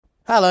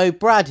Hello,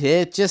 Brad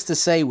here, just to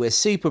say we're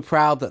super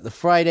proud that the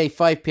Friday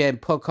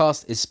 5pm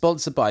podcast is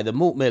sponsored by the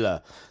Malt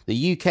Miller,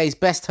 the UK's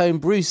best home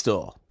brew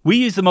store. We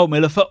use the Malt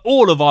Miller for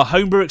all of our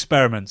homebrew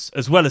experiments,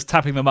 as well as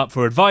tapping them up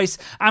for advice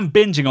and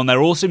binging on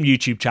their awesome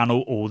YouTube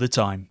channel all the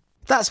time.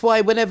 That's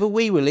why whenever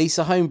we release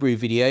a homebrew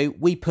video,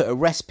 we put a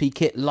recipe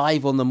kit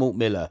live on the Malt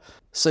Miller,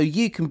 so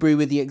you can brew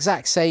with the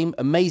exact same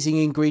amazing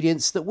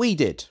ingredients that we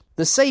did.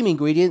 The same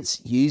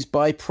ingredients used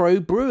by pro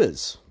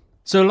brewers.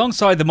 So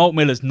alongside the Malt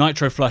Miller's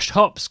nitro-flushed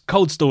hops,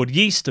 cold-stored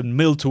yeast and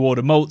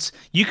milled-to-order malts,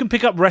 you can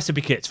pick up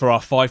recipe kits for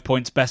our 5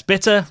 Points Best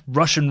Bitter,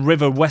 Russian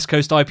River West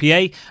Coast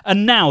IPA,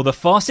 and now the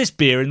fastest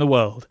beer in the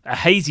world, a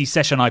hazy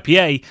session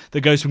IPA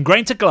that goes from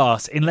grain to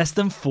glass in less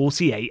than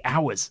 48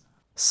 hours.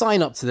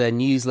 Sign up to their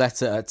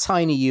newsletter at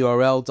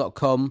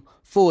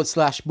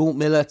tinyurl.com/Malt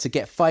Miller to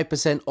get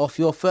 5% off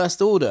your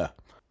first order.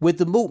 With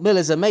the Malt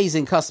Miller's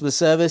amazing customer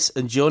service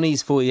and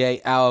Johnny's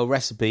 48-hour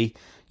recipe,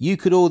 you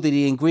could order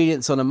the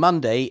ingredients on a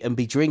Monday and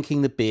be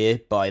drinking the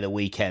beer by the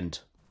weekend.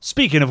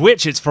 Speaking of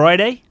which, it's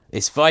Friday.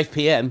 It's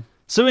 5pm.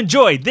 So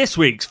enjoy this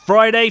week's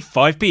Friday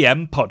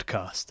 5pm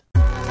podcast.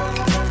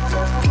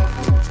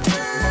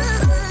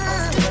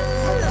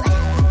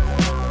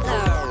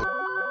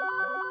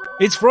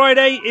 It's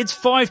Friday, it's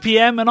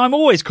 5pm, and I'm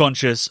always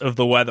conscious of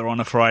the weather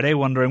on a Friday,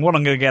 wondering what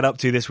I'm going to get up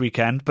to this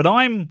weekend. But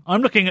I'm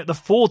looking at the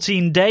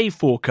 14-day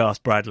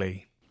forecast,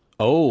 Bradley.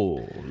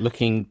 Oh,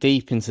 looking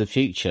deep into the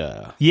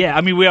future. Yeah,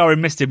 I mean, we are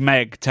in Mr.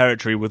 Meg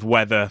territory with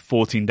weather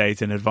 14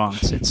 days in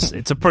advance.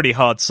 It's a pretty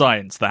hard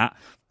science, that.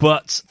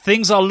 But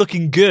things are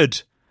looking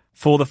good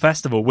for the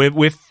festival. We're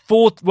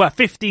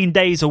 15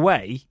 days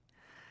away.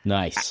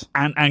 Nice.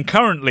 And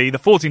currently, the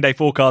 14-day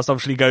forecast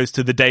obviously goes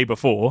to the day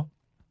before.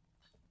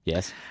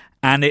 Yes.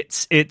 And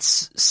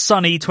it's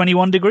sunny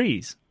 21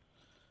 degrees.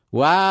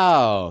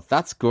 Wow,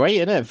 that's great,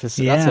 isn't it?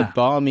 That's a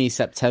balmy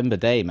September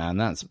day, man.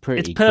 That's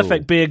pretty cool. It's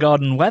perfect beer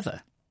garden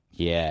weather.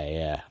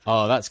 Yeah.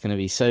 Oh, that's going to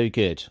be so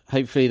good.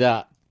 Hopefully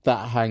that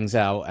hangs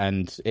out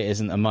and it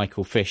isn't a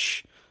Michael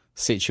Fish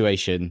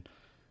situation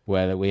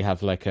where we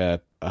have like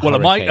a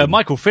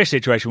Michael Fish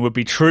situation would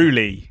be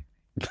truly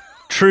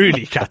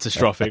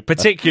catastrophic,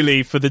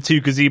 particularly for the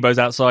two gazebos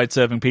outside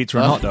serving pizza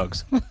and hot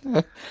dogs.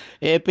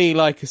 It'd be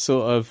like a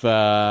sort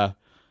of...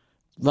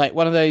 like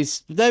one of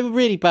those, they were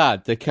really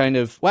bad. The kind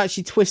of, well,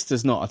 actually,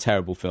 Twister's not a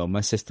terrible film.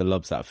 My sister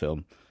loves that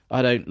film.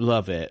 I don't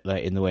love it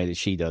like in the way that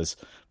she does.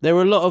 There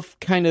were a lot of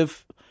kind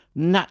of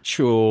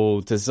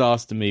natural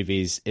disaster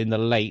movies in the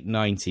late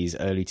 90s,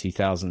 early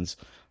 2000s.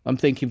 I'm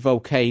thinking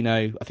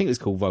Volcano. I think it was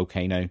called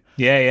Volcano.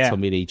 Yeah.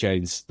 Tommy Lee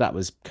Jones. That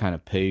was kind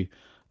of poo.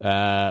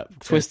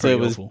 Twister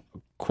was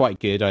quite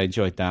good. I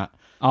enjoyed that.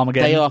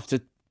 Armageddon. Day After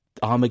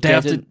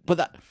Armageddon.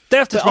 Day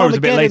After Tomorrow was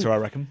a bit later, I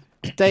reckon.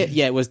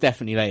 Yeah, it was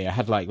definitely later. It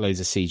had like loads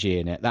of CG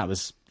in it. That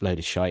was a load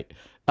of shite.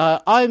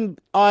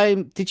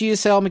 Did you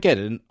say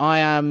Armageddon? I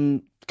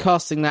am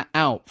casting that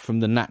out from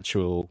the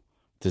natural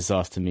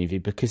disaster movie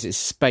because it's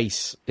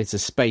space. It's a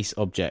space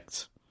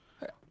object.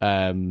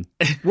 Weren't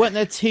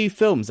there two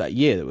films that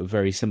year that were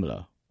very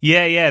similar?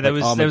 Yeah. There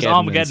was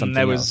Armageddon.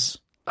 There was else.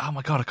 Oh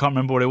my god, I can't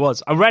remember what it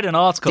was. I read an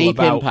article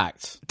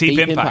about Deep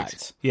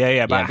Impact. Yeah.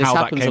 About how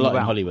that came about. This happens a lot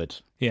in Hollywood.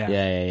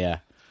 Yeah.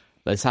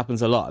 This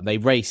happens a lot. They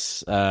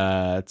race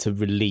to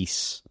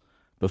release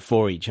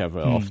before each other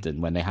often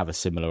when they have a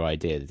similar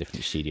idea, the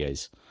different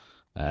studios.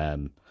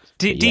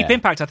 Deep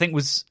Impact, I think,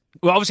 was...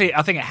 Well, obviously,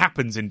 I think it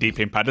happens in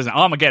Deep Impact, doesn't it?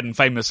 Armageddon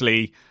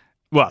famously...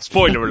 Well,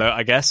 spoiler alert,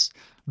 I guess.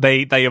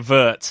 They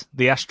avert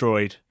the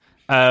asteroid.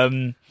 Are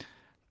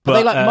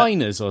they like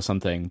miners or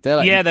something?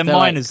 They're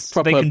miners.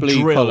 Like proper they can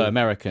blue-collar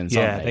Americans,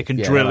 yeah, aren't they? They can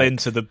drill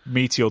into the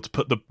meteor to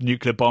put the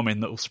nuclear bomb in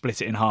that will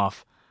split it in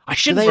half. I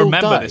shouldn't all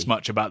remember die? this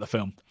much about the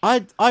film.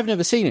 I've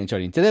never seen it,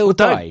 Johnny. Do they all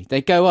die?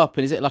 They go up,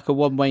 and is it like a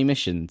one-way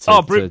mission?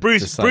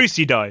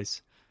 Brucey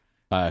dies.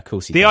 Of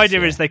course he The does,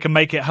 idea is they can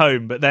make it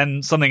home, but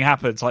then something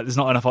happens, like there's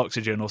not enough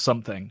oxygen or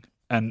something,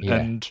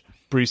 and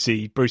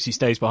Brucey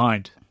stays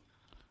behind.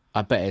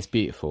 I bet it's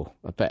beautiful.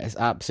 I bet it's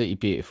absolutely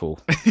beautiful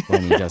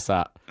when he does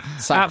that.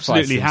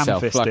 Absolutely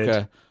himself ham-fisted.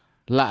 like a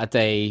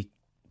latter-day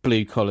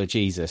blue-collar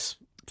Jesus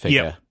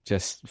figure,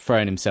 just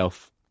throwing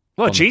himself.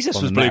 Well, Jesus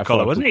was blue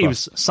collar, wasn't he? He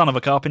was son of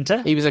a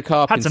carpenter. He was a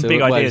carpenter. Had some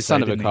big ideas.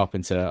 Son of a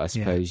carpenter, I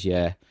suppose.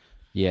 Yeah.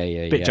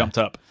 Bit jumped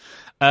up.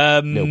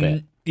 Little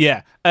bit.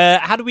 Yeah.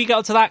 How do we get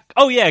up to that?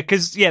 Oh, yeah,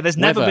 because there's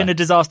never been a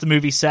disaster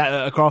movie set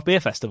at a craft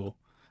beer festival,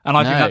 and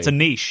I think that's a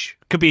niche.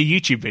 Could be a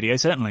YouTube video,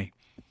 certainly.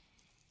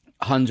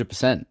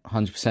 100%.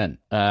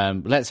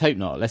 Let's hope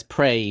not. Let's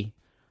pray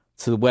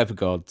to the weather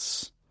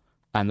gods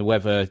and the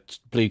weather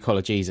blue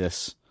collar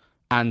Jesus,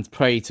 and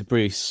pray to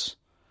Bruce.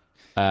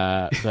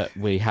 That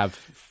we have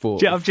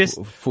fortuitous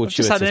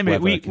had an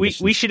image.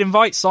 We should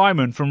invite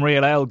Simon from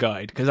Real Ale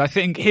Guide, because I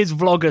think his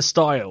vlogger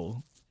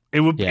style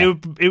it would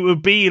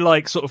be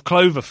like sort of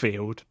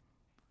Cloverfield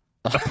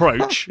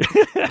approach.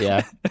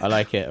 Yeah, I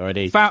like it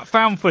already.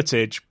 Found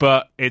footage,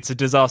 but it's a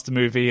disaster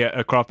movie at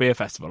a craft beer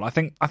festival. I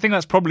think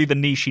that's probably the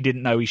niche he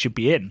didn't know he should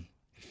be in.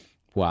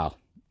 Wow,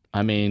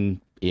 I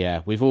mean,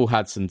 Yeah, we've all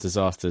had some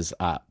disasters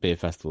at beer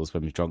festivals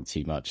when we've drunk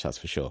too much, that's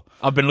for sure.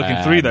 I've been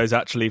looking through those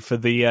actually for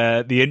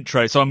the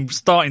intro, so I'm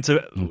starting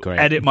to Great.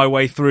 edit my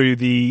way through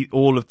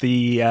all of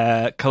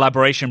the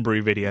collaboration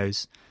brew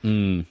videos.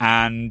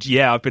 And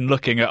yeah, I've been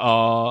looking at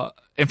our.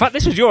 In fact,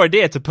 this was your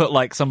idea to put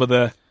like some of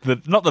the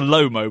not the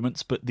low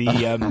moments, but the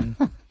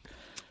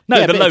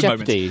No, the low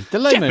moments. The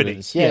low Jeopardy.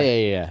 moments.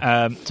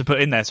 Yeah. To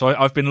put in there. So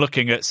I've been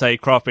looking at, say,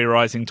 Craft Beer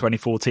Rising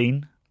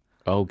 2014.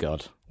 Oh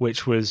God.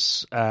 Which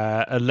was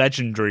a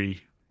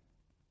legendary.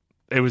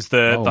 It was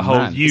the whole.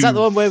 Man. Is that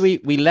the one where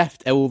we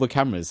left all the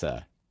cameras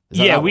there?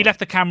 Yeah, we left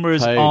the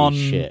cameras on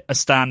shit. a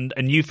stand,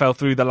 and you fell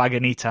through the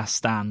Lagunitas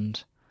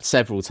stand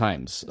several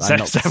times.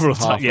 Several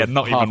times. Yeah,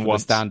 not half even of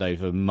once. The stand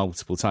over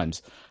multiple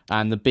times.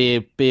 And the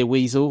beer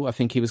weasel, I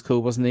think he was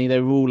called, wasn't he? They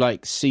were all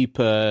like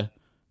super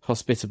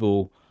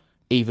hospitable,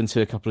 even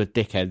to a couple of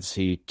dickheads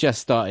who just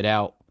started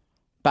out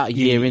about a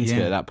year into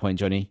it at that point,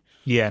 Johnny.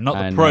 Yeah, not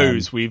the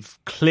pros we've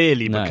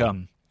clearly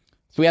become.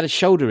 So we had a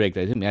shoulder rig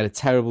though, didn't we? We had a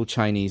terrible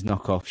Chinese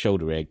knockoff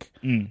shoulder rig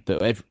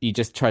that you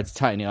just tried to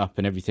tighten it up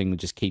and everything would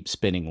just keep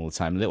spinning all the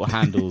time. Little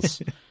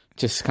handles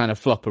just kind of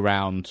flop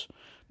around.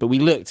 But we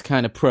looked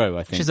kind of pro,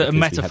 I think. Which is a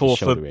metaphor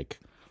for rig.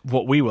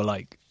 What we were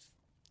like.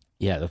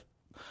 Yeah,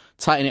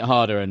 tighten it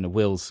harder and the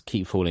wheels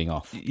keep falling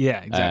off.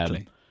 Yeah,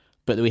 exactly.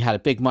 But we had a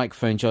big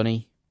microphone,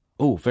 Johnny.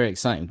 Oh, very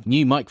exciting.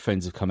 New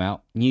microphones have come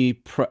out. New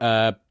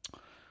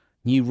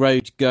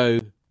Rode Go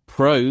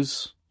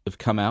Pros have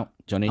come out,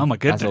 Johnny. Oh, my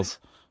goodness. As of,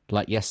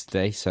 like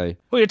yesterday, so...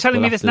 Well, you're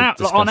telling me this now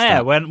on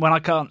air when I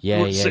can't... Yeah.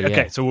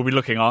 Okay, so we'll be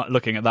looking at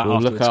that we'll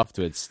afterwards. Look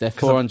afterwards. They're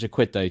 400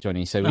 quid though,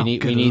 Johnny, so we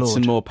need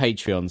some more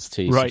Patreons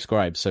to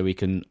subscribe so we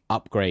can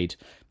upgrade.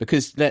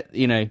 Because,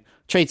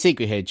 trade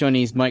secret here,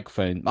 Johnny's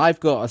microphone.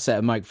 I've got a set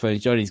of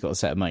microphones, Johnny's got a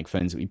set of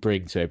microphones that we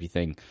bring to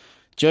everything.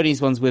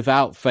 Johnny's ones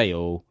without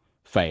fail.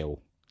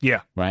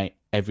 Yeah. Right?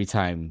 Every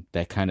time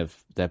they're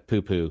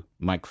poo-poo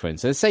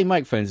microphones. So the same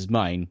microphones as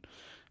mine,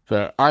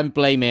 but I'm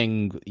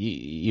blaming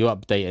you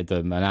updated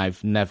them and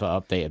I've never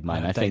updated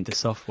mine. I think the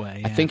software,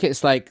 yeah. I think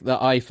it's like the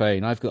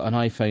iPhone. I've got an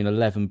iPhone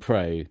 11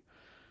 Pro,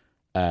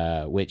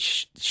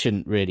 which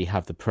shouldn't really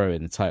have the Pro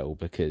in the title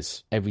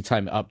because every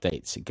time it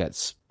updates, it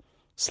gets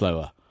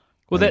slower.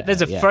 Well,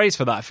 there's a phrase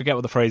for that. I forget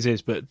what the phrase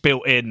is, but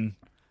built-in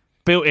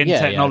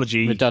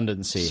technology.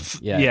 Redundancy.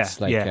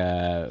 It's like,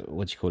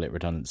 what do you call it?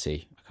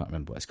 Redundancy. I can't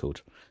remember what it's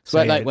called. It's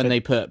like when they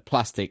put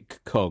plastic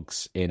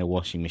cogs in a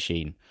washing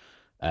machine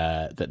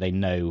that they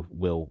know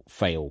will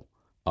fail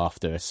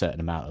after a certain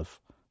amount of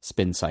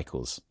spin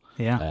cycles.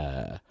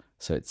 Yeah.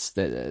 So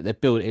they're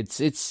built.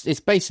 It's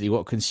basically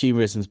what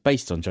consumerism is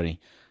based on, Johnny.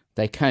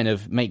 They kind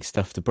of make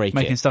stuff to break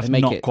Making it. stuff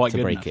make not it quite to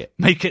good break enough. it.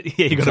 Make it.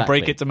 Yeah, you got to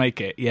break it to make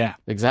it. Yeah.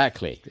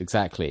 Exactly.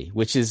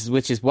 Which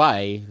is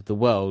why the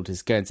world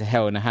is going to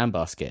hell in a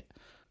handbasket.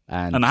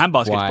 And the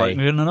handbasket's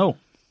broken and all.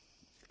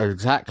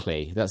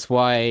 Exactly. That's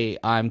why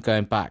I'm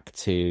going back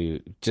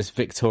to just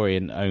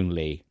Victorian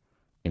only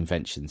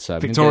inventions. So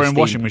Victorian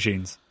washing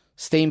machines.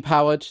 Steam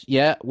powered,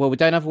 yeah. Well, we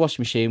don't have a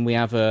washing machine. We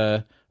have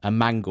a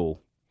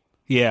mangle.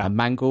 Yeah. A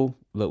mangle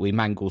that we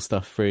mangle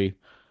stuff through.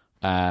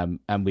 And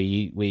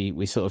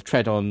we sort of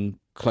tread on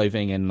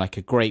clothing in like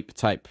a grape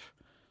type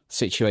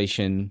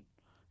situation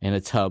in a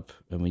tub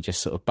and we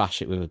just sort of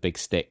bash it with a big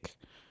stick.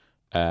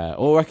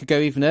 Or I could go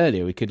even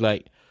earlier.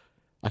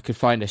 I could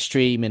find a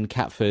stream in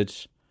Catford.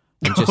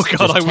 And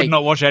I would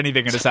not wash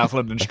anything in a South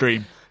London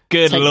stream.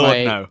 Good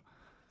Lord, no.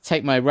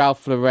 Take my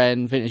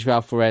vintage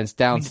Ralph Lauren's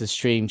down to the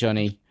stream,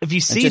 Johnny. Have you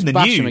seen just the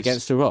bash news? them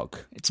against the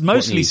rock. It's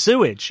mostly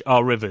sewage,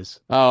 our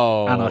rivers.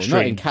 Oh, and our not in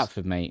streams.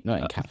 Catford, mate.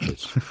 Not in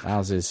Catford.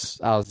 Ours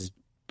is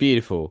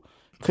beautiful.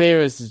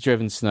 Clear as the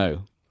driven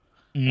snow.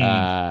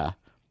 Yeah,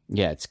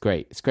 it's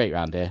great. It's great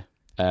round here.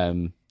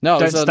 Don't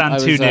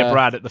stand too near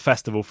Brad at the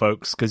festival,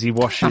 folks, because he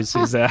washes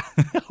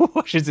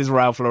his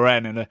Ralph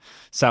Lauren in a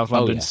South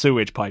London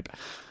sewage pipe.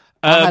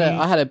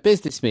 I had a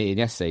business meeting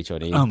yesterday,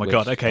 Johnny. Oh my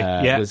God! Okay,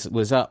 yeah,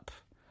 was up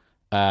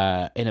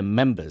in a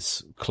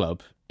members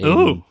club.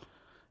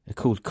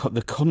 Called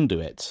the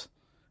Conduit,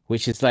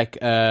 which is like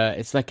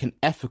it's like an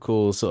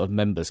ethical sort of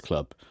members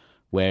club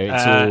where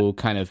it's all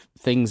kind of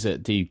things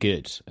that do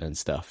good and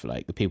stuff,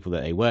 like the people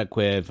that they work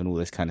with and all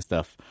this kind of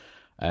stuff.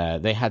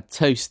 They had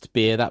Toast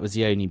beer. That was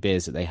the only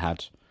beers that they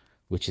had,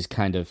 which is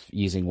kind of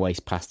using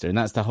waste pasta, and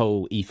that's the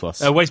whole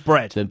ethos. Waste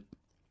bread.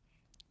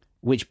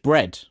 Which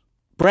bread?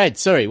 Bread,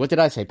 sorry, what did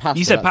I say? Pasta.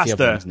 You said pasta,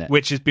 one, isn't it?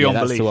 Which is beyond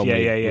belief.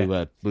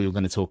 Yeah. We were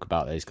going to talk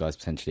about those guys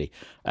potentially.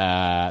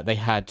 They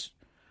had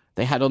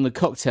on the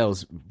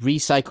cocktails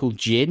recycled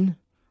gin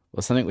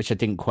or something, which I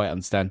didn't quite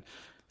understand.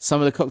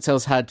 Some of the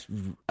cocktails had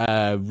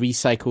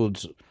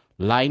recycled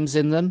limes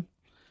in them.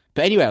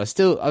 But anyway, I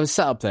was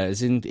sat up there. It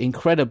was in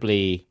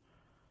incredibly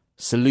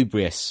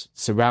salubrious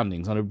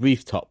surroundings on a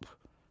rooftop,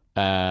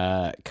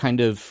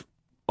 kind of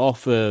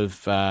off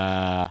of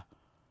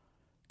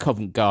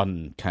Covent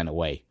Garden kind of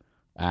way.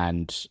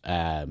 And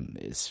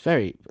it's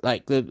very,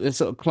 like, the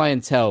sort of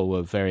clientele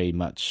were very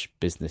much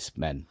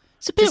businessmen.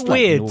 It's a bit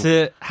weird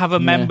to have a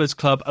members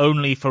club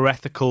only for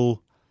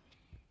ethical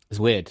It's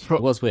weird.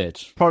 It was weird.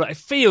 product, it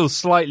feels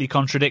slightly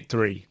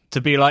contradictory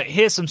to be like,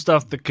 here's some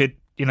stuff that could,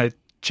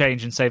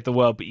 change and save the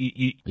world, but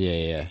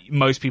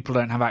most people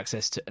don't have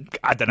access to.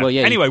 I don't know. Well,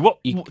 yeah, anyway,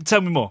 tell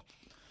me more.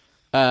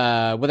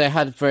 Well, they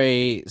had a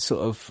very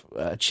sort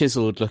of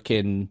chiseled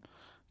looking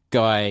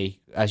guy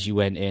as you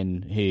went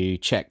in who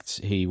checked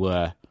who you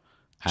were.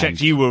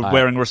 Checked you were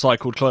wearing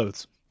recycled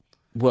clothes.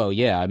 Well,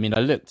 yeah. I mean,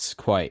 I looked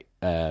quite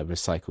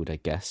recycled, I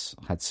guess.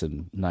 Had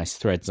some nice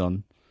threads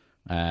on.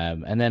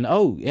 And then,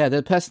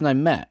 the person I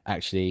met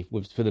actually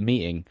for the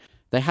meeting,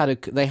 they had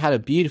a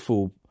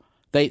beautiful.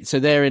 So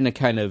they're in a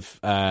kind of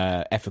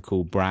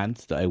ethical brand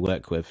that I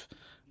work with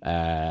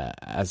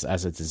as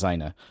a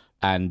designer,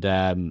 and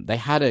they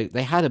had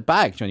a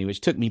bag, Johnny, which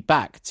took me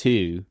back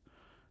to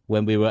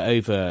when we were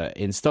over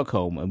in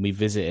Stockholm and we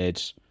visited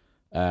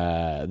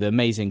the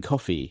amazing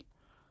coffee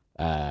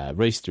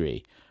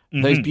roastery.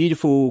 Mm-hmm. Those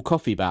beautiful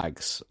coffee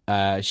bags.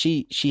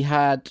 She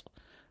had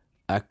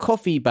a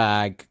coffee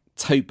bag,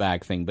 tote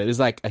bag thing, but it was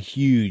like a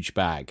huge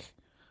bag.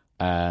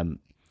 Like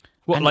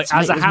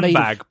as a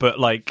handbag, but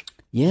like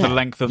the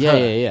length of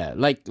her? Yeah.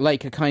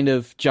 Like a kind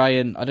of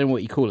giant, I don't know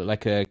what you call it,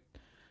 like a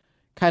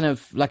kind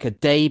of like a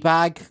day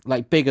bag,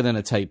 like bigger than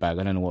a tote bag.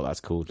 I don't know what that's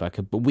called, like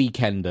a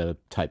weekender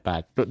type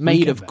bag, but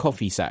made of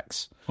coffee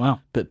sacks. Wow.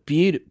 But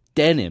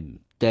denim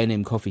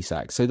coffee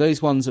sacks. So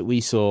those ones that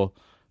we saw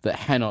that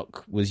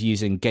Henok was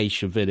using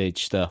Geisha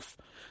Village stuff,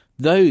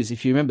 those,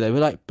 if you remember, they were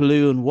like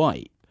blue and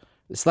white.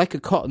 It's like a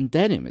cotton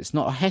denim. It's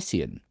not a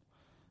Hessian.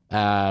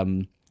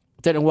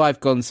 Don't know why I've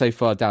gone so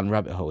far down the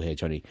rabbit hole here,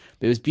 Johnny.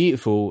 But it was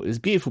beautiful. It was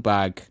a beautiful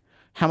bag.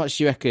 How much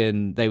do you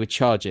reckon they were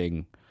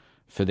charging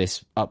for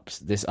this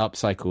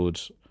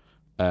upcycled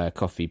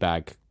coffee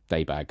bag,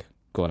 day bag?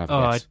 Go on, have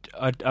a guess.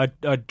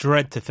 I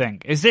dread to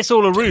think. Is this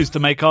all a ruse to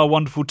make our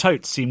wonderful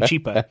totes seem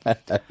cheaper?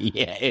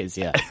 Yeah, it is,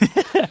 yeah.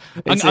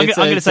 I'm going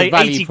to say a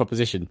value 80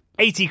 proposition.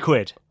 80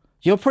 quid.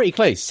 You're pretty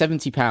close.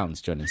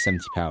 £70, Johnny.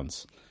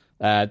 £70.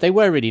 They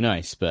were really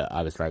nice, but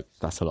I was like,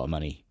 that's a lot of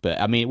money.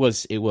 But I mean, it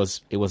was a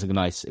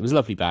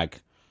lovely bag,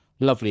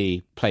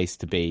 lovely place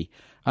to be.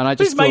 And I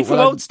just He's made from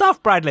old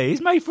stuff, Bradley.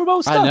 He's made from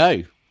old stuff.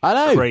 I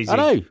know. Crazy. I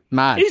know.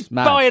 Mad. He's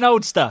buying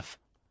old stuff.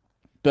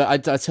 But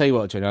I tell you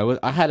what, Johnny,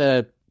 I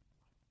had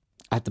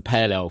the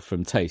pale ale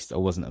from Toast. I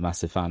wasn't a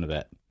massive fan of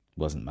it.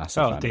 Wasn't a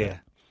massive fan of it. Oh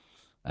dear.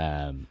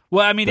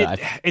 Well, I mean,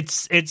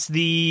 it's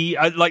the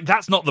like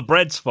that's not the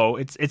bread's fault.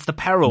 It's the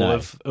peril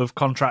of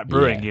contract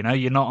brewing. Yeah.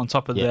 You're not on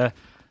top of the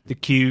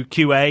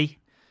QA.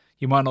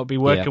 You might not be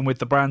working with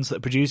the brands that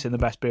are producing the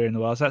best beer in the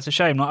world. So that's a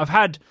shame. Like,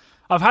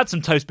 I've had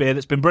some Toast beer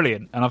that's been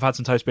brilliant, and I've had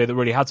some Toast beer that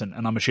really hasn't,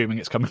 and I'm assuming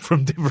it's coming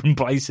from different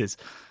places.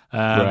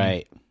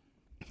 Right.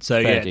 So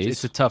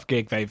it's a tough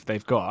gig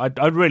they've got.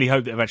 I'd really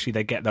hope that eventually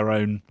they get their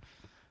own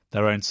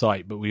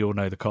site, but we all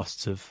know the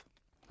costs of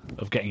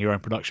getting your own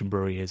production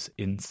brewery is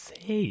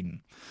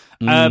insane.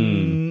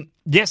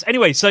 Yes,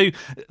 anyway, so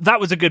that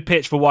was a good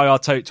pitch for why our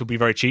totes will be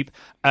very cheap,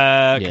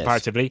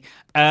 comparatively.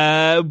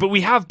 But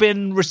we have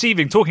been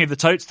receiving, talking of the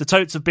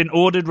totes have been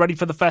ordered, ready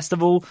for the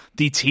festival.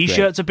 The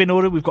T-shirts have been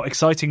ordered. We've got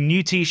exciting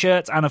new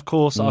T-shirts, and of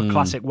course our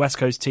classic West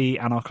Coast tee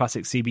and our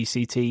classic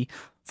CBC tee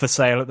for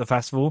sale at the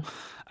festival.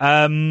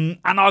 And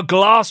our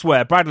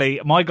glassware, Bradley,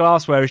 my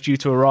glassware is due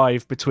to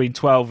arrive between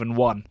 12 and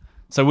 1.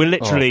 So we're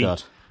literally...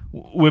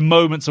 we're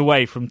moments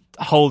away from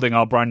holding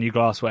our brand new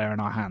glassware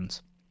in our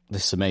hands.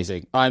 This is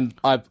amazing.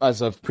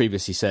 As I've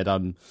previously said,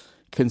 I'm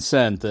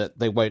concerned that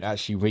they won't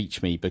actually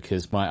reach me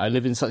because I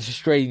live in such a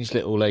strange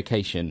little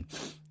location,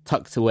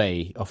 tucked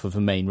away off of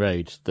a main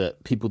road,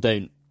 that people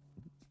don't.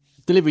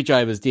 Delivery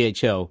drivers,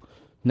 DHL,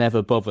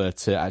 never bother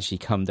to actually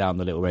come down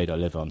the little road I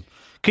live on.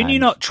 Can you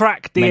not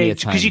track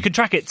DHL? Because you can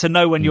track it to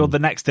know when you're the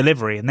next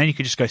delivery, and then you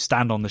could just go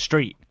stand on the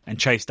street and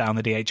chase down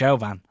the DHL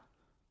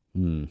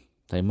van.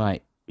 They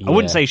might. Yeah, I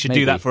wouldn't say you should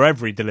do that for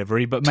every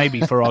delivery, but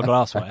maybe for our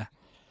glassware.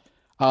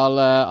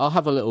 I'll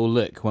have a little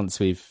look once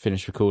we've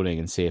finished recording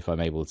and see if I'm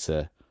able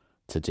to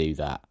do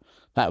that.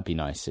 That would be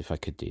nice if I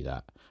could do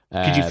that.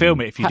 Could you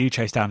film it if you do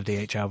chase down a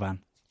DHL van?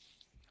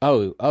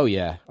 Oh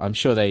yeah. I'm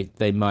sure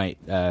they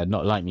might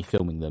not like me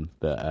filming them,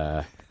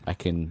 but I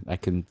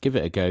can give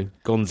it a go,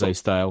 Gonzo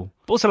style.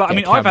 Also, like, I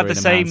mean, I've had the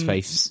same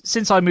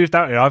since I moved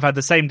out here. I've had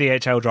the same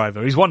DHL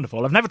driver. He's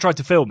wonderful. I've never tried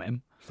to film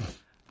him.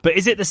 But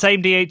is it the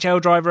same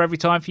DHL driver every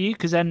time for you?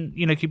 Because then,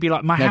 you'd be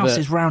like, my house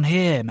is round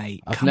here,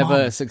 mate. I've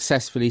never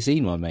successfully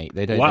seen one, mate.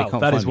 They can't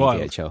find me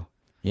DHL.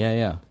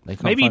 Yeah. They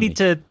can't maybe you need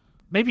to,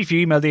 maybe if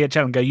you email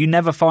DHL and go, you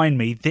never find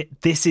me,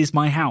 this is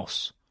my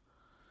house.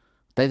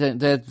 They don't,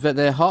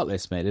 they're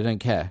heartless, mate. They don't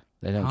care.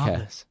 They don't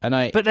heartless.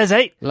 care. But there's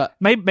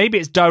maybe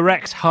it's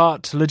direct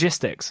heart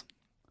logistics.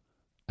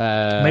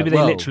 Maybe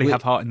they literally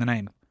have heart in the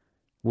name.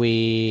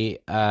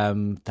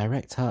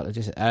 Direct heart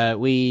logistics.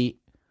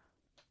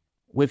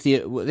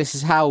 This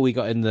is how we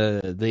got in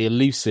the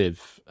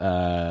elusive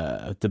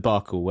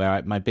debacle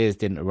where my beers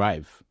didn't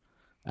arrive,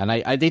 and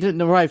they didn't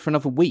arrive for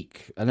another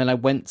week, and then I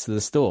went to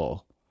the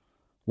store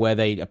where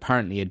they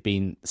apparently had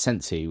been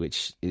sent to,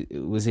 which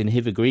it was in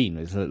Hither Green.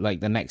 It was like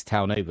the next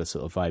town over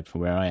sort of vibe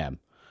from where I am,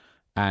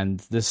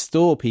 and the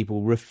store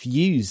people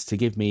refused to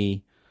give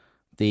me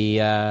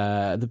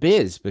the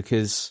beers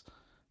because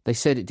they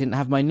said it didn't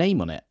have my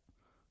name on it.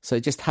 So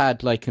it just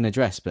had like an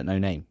address but no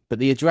name. But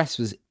the address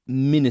was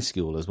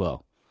minuscule as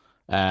well.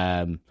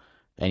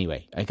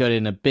 Anyway, I got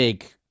in a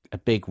big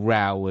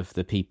row with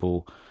the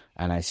people,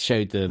 and I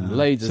showed them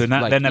loads so of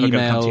now, like, they're never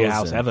going to come to your emails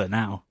house and- ever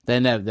now.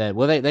 They're never.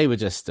 Well, they were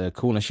just a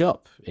corner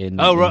shop in.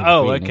 Oh, right. in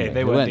Oh, Green, okay. anyway.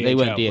 They weren't They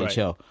weren't DHL,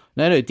 DHL.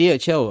 No,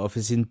 DHL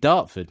office in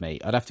Dartford,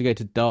 mate. I'd have to go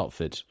to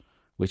Dartford,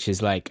 which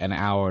is like an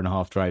hour and a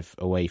half drive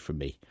away from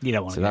me. You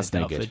don't want So to go that's to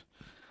no Dartford.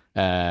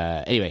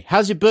 good. Anyway,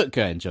 how's your book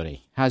going,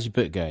 Johnny? How's your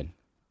book going?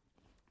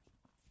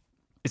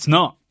 It's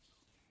not.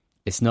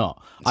 It's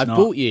not. I not.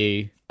 bought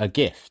you a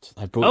gift.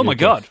 I brought. Oh you my a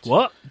God. gift.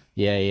 What?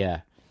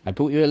 Yeah. I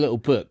bought you a little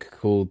book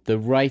called The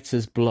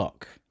Writer's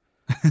Block.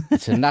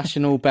 It's a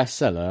national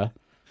bestseller.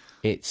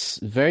 It's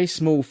very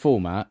small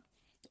format.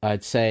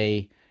 I'd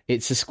say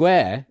it's a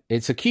square.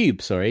 It's a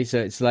cube, sorry. So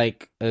it's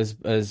like as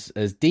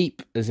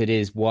deep as it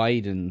is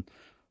wide and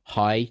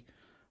high.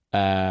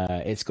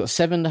 It's got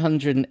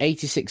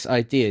 786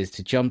 ideas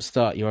to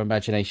jumpstart your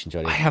imagination,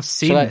 Johnny. I have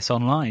seen this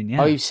online,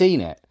 yeah. Oh, you've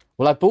seen it?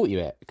 Well, I bought you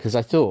it because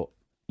I thought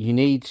you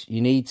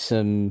need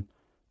some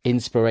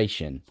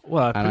inspiration.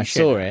 Well, I and I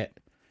appreciate saw that. it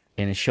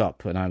in a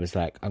shop, and I was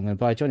like, I'm going to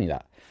buy Johnny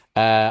that.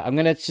 I'm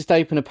going to just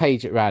open a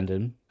page at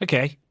random.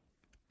 Okay.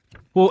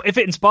 Well, if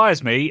it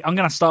inspires me, I'm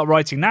going to start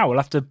writing now. We'll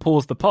have to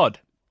pause the pod.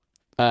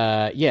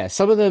 Yeah,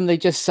 some of them, they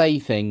just say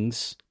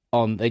things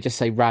they just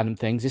say random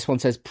things. This one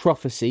says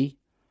prophecy.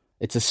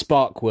 It's a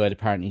spark word,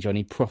 apparently,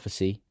 Johnny,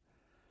 prophecy.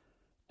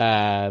 So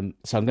I'm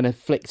going to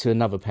flick to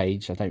another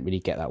page. I don't really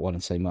get that one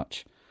so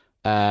much.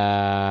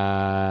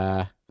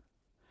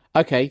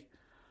 Okay.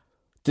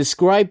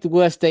 Describe the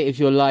worst date of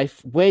your life.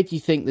 Where do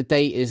you think the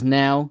date is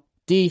now?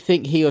 Do you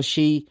think he or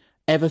she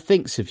ever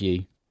thinks of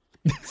you?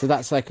 So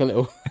that's like a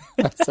little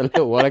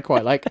one I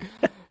quite like.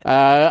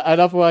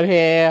 Another one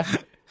here.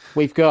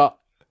 We've got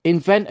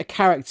invent a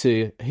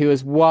character who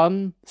has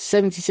won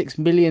 $76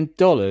 million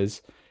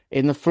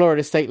in the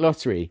Florida State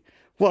Lottery.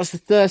 What's the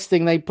first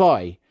thing they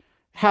buy?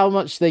 How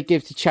much they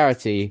give to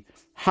charity?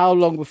 How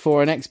long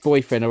before an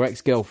ex-boyfriend or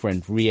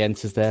ex-girlfriend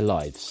re-enters their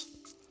lives?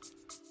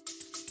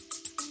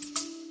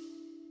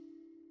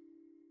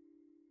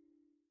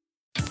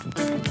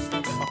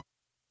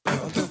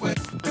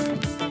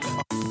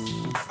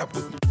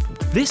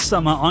 This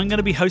summer, I'm going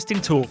to be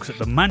hosting talks at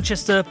the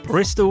Manchester,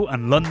 Bristol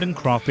and London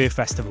craft beer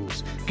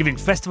festivals, giving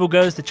festival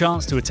goers the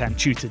chance to attend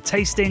tutored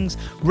tastings,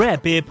 rare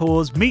beer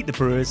pours, meet the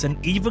brewers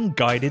and even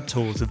guided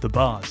tours of the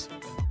bars.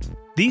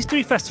 These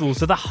 3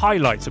 festivals are the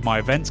highlights of my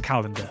events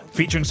calendar,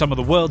 featuring some of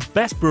the world's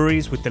best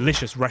breweries with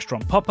delicious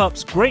restaurant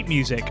pop-ups, great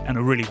music and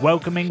a really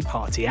welcoming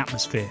party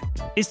atmosphere.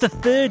 It's the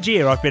 3rd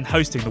year I've been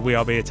hosting the We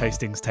Are Beer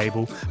Tastings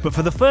table, but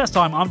for the first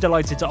time I'm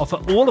delighted to offer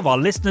all of our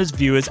listeners,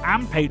 viewers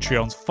and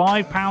Patreons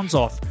 £5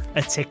 off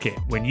a ticket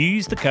when you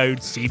use the code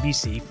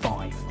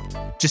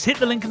CBC5. Just hit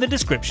the link in the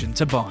description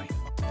to buy.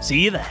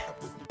 See you there.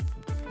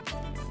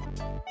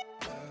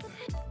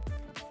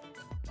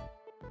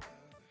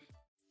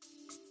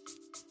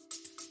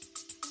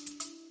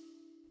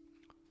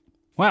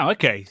 Wow,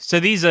 okay. So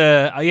these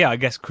are, I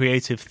guess,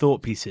 creative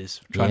thought pieces,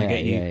 trying to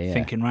get you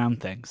thinking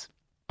around things.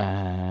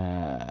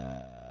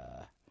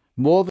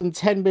 More than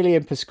 10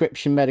 million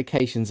prescription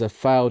medications are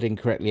filed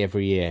incorrectly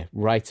every year.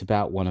 Write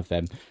about one of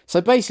them. So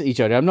basically,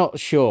 Johnny, I'm not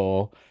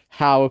sure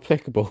how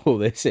applicable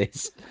this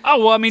is Oh,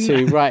 well, I mean,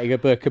 to writing a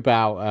book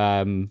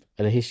about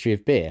the history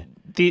of beer.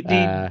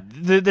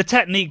 the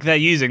technique they're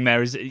using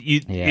there is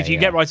if you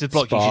get writer's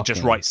block, you should just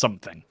Sparking. write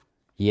something.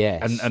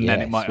 Yes. And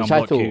then it might which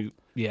unblock you.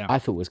 Yeah. I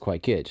thought was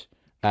quite good.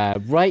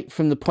 Write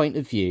from the point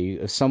of view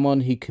of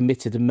someone who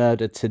committed a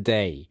murder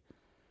today.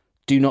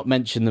 Do not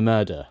mention the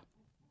murder.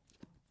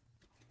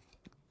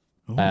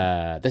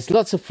 There's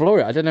lots of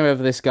Florida. I don't know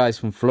whether this guy's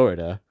from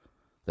Florida.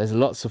 There's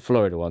lots of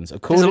Florida ones.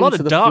 There's a lot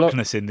of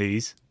darkness in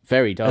these.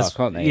 Very dark,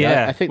 aren't they?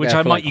 Yeah, I think which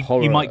they're for, like,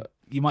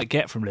 you might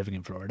get from living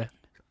in Florida.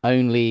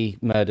 Only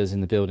murders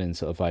in the building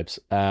sort of vibes.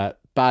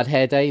 Bad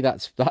hair day.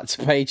 That's a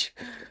page.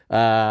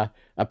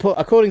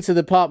 According to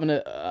the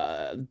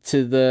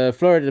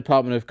Florida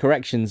Department of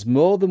Corrections,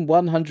 more than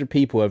 100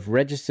 people have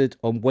registered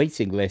on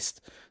waiting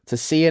list to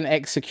see an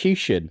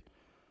execution.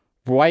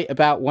 Write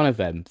about one of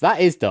them.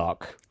 That is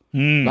dark.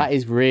 That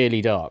is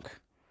really dark.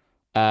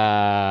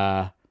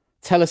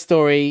 Tell a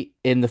story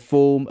in the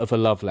form of a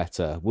love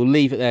letter. We'll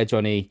leave it there,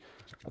 Johnny,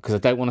 because I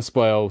don't want to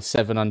spoil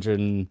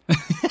 780.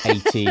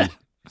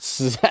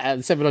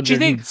 779. Do you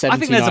think? I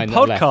think there's a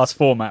podcast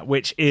format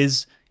which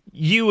is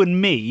you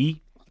and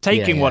me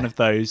taking one of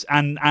those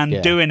and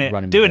doing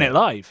it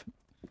live.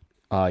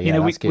 Oh yeah,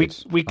 we good. could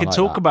I like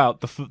talk that.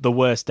 about the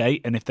worst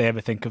date, and if they ever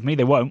think of me,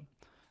 they won't.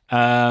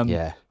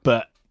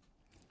 But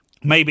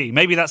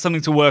maybe that's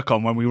something to work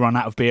on when we run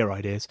out of beer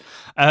ideas.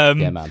 Yeah,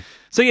 man.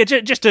 So yeah,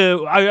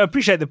 I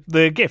appreciate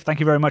the gift. Thank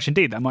you very much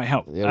indeed. That might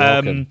help. You're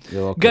welcome.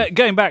 You're welcome.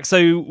 Going back,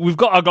 so we've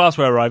got our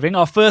glassware arriving.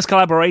 Our first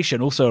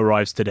collaboration also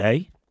arrives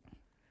today.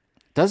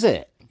 Does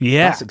it?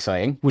 Yeah, That's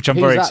exciting. Which I'm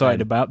Who's very that, excited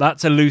then? about.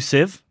 That's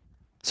Elusive.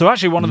 So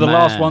actually, one of the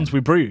last ones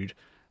we brewed.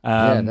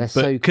 Yeah, they're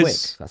so quick.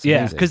 That's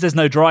amazing. because there's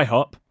no dry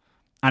hop.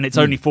 and it's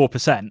only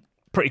 4%.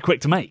 Pretty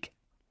quick to make.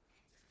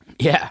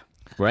 Yeah.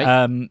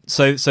 Right.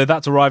 So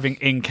that's arriving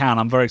in Cannes.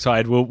 I'm very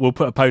excited. We'll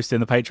put a post in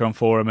the Patreon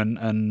forum,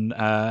 and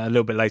a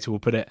little bit later we'll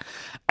put it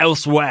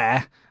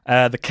elsewhere.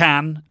 The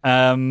Cannes,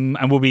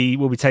 and we'll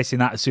be tasting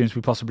that as soon as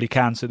we possibly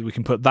can, so that we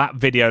can put that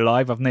video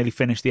live. I've nearly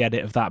finished the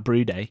edit of that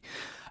brew day.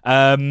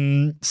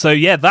 So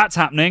yeah, that's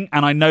happening,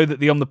 and I know that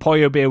the On the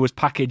Pollo beer was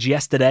packaged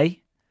yesterday.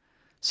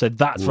 So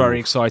that's very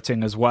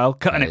exciting as well.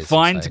 Cutting it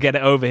fine to get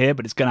it over here,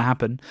 but it's going to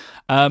happen.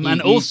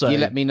 Also, you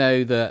let me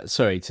know that.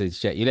 Sorry to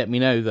interject. You let me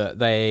know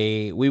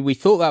that we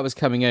thought that was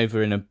coming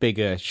over in a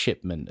bigger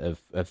shipment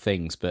of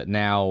things, but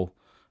now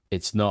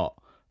it's not,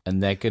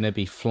 and they're going to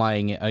be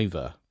flying it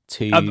over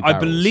to. I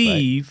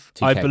believe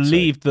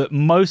that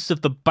most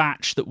of the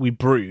batch that we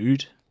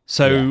brewed,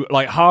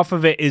 like half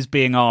of it is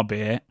being our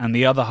beer, and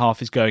the other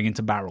half is going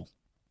into barrel,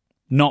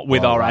 not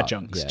with our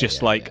adjuncts,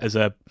 as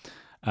a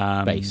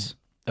base.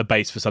 A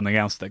base for something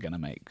else they're going to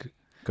make.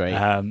 Great.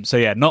 So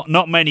yeah,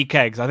 not many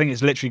kegs. I think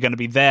it's literally going to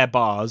be their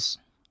bars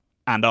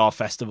and our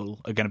festival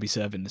are going to be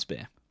serving this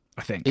beer,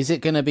 I think. Is it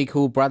going to be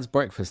called Brad's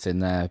Breakfast in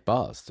their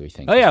bars, do you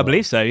think? Oh yeah, I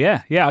believe so,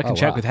 yeah. Yeah, I can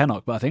check with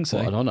Hennock, but I think so.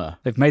 What an honour.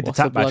 They've made the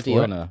tap badge for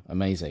it. Honour.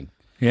 Amazing.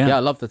 Yeah, I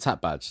love the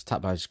tap badge.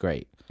 Tap badge is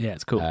great. Yeah,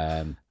 it's cool.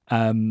 Yeah,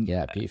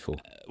 beautiful.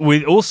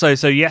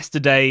 So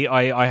yesterday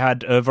I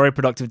had a very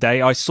productive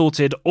day. I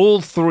sorted all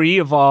 3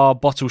 of our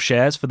bottle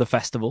shares for the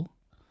festival.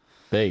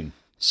 Boom.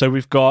 So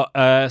we've got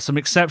some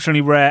exceptionally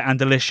rare and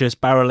delicious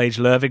barrel-aged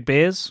Lervig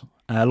beers,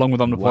 along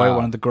with On the Pollo,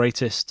 one of the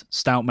greatest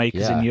stout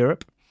makers in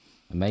Europe.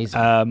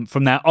 Amazing.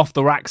 From their Off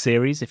the Rack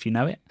series, if you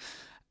know it.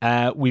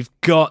 We've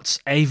got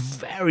a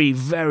very,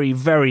 very,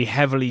 very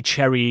heavily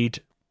cherried,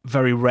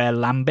 very rare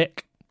lambic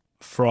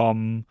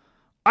from,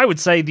 I would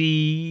say,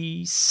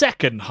 the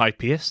second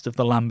hypiest of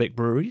the lambic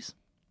breweries.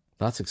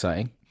 That's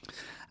exciting.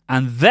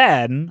 And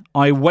then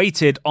I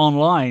waited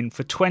online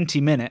for 20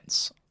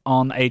 minutes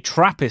on a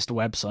Trappist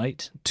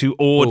website to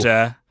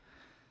order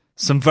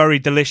some very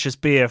delicious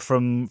beer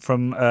from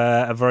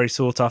a very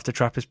sought-after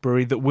Trappist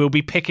brewery that we'll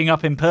be picking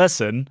up in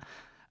person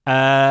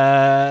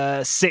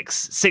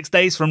 6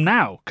 days from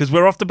now, because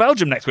we're off to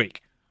Belgium next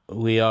week.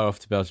 We are off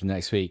to Belgium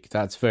next week.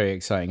 That's very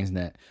exciting, isn't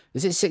it?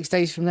 Is it 6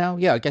 days from now?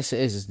 Yeah, I guess it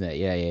is, isn't it?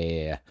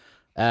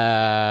 Yeah.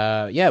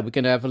 We're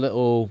going to have a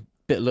little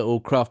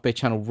craft beer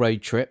channel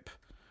road trip.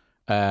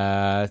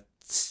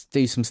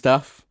 Do some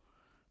stuff.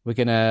 We're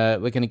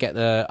gonna get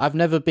the. I've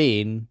never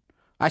been.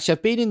 Actually,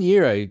 I've been in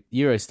the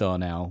Eurostar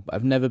now, but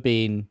I've never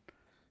been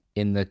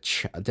in the.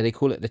 Do they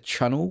call it the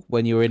channel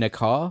when you're in a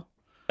car?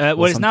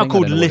 Well, it's now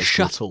called Le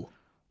Shuttle.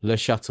 Le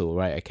Shuttle,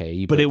 right?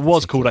 Okay, but it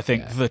was called, I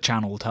think, the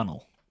Channel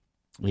Tunnel.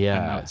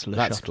 Yeah,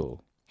 that's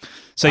cool.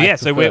 So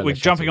we're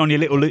jumping on your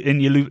little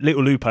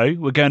Lupo.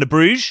 We're going to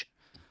Bruges.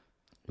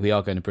 We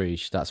are going to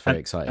Bruges. That's very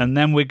exciting. And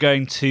then we're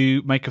going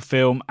to make a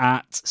film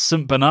at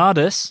St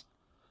Bernardus,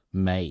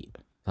 mate.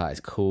 That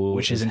is cool.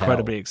 Which is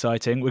incredibly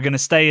exciting. We're going to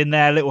stay in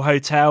their little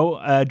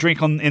hotel,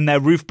 drink in their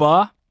roof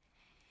bar.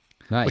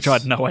 Nice. Which I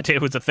had no idea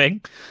was a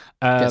thing.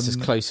 Gets us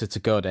closer to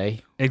God, eh?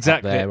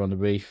 Exactly. Up there on the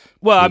roof.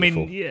 Well,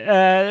 Beautiful.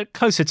 I mean,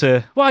 closer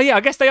to... Well, yeah, I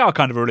guess they are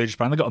kind of a religious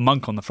brand. They've got a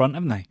monk on the front,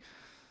 haven't they?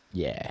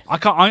 Yeah.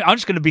 I'm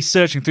just going to be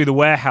searching through the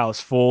warehouse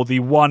for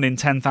the 1 in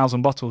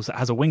 10,000 bottles that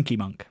has a Winky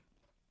monk.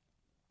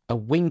 A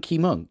Winky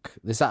monk?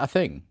 Is that a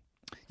thing?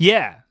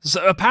 Yeah.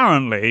 So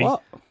apparently...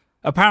 What?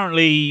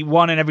 Apparently,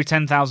 1 in every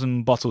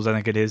 10,000 bottles, I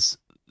think it is,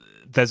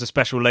 there's a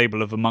special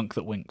label of a monk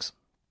that winks.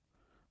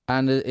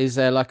 And is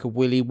there like a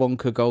Willy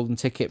Wonka golden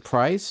ticket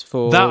prize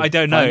for that? I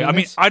don't know. I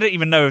mean, this? I don't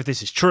even know if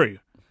this is true.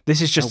 This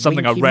is just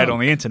something I read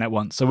on the internet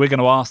once, so we're going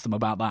to ask them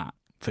about that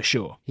for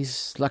sure.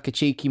 He's like a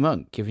cheeky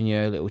monk, giving you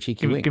a little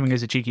cheeky wink. Giving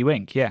us a cheeky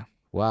wink, yeah.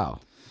 Wow,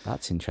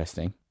 that's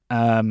interesting.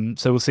 So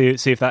we'll see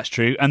if that's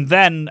true. And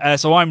then,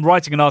 so I'm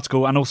writing an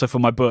article, and also for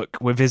my book,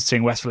 we're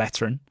visiting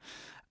Westvleteren.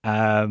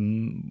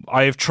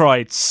 I have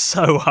tried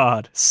so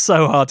hard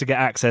to get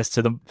access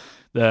to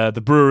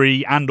the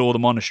brewery and or the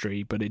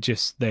monastery, but it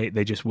just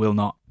they just will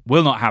not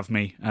have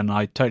me, and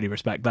I totally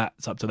respect that.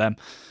 It's up to them.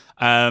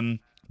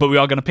 But we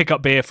are going to pick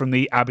up beer from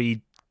the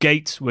Abbey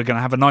gate. We're going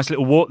to have a nice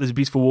little walk. There's a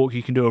beautiful walk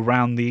you can do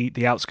around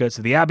the outskirts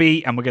of the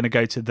Abbey, and we're going to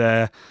go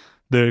to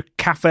the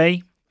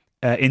cafe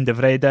in De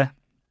Vrede,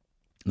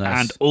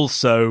 and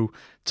also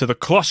to the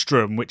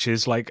Klostrum, which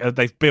is like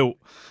they've built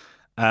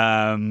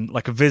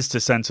like a visitor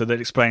centre that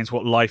explains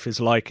what life is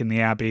like in the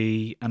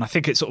Abbey, and I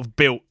think it's sort of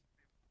built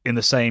in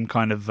the same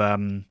kind of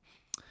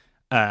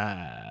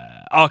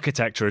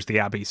architecture as the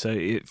Abbey, so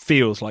it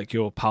feels like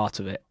you're part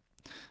of it.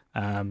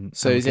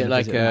 So is it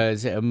like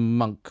is it a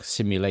monk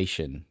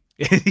simulation?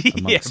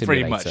 Yeah,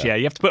 pretty much. Yeah,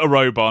 you have to put a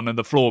robe on, and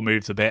the floor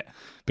moves a bit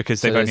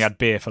because they've only had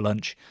beer for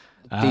lunch.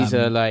 These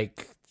are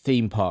like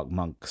theme park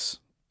monks.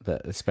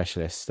 The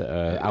specialists that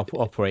are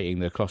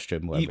operating the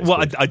Klostrum.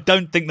 Well, I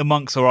don't think the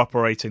monks are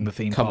operating the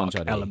theme park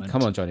element.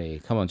 Come on,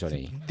 Johnny.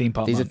 Theme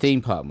park. These are theme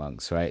park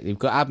monks, right? You've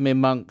got admin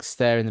monks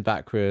there in the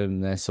back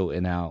room. They're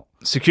sorting out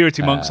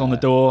security monks on the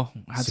door.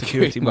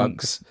 Security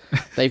monks.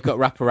 They've got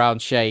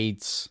wraparound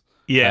shades.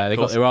 Yeah, they've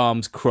got their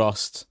arms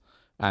crossed.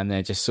 and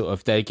they're just sort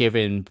of they're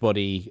giving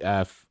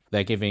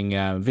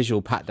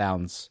visual pat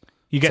downs.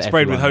 You get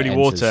sprayed with holy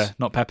water,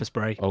 not pepper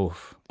spray. Oh,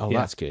 Yeah.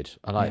 That's good.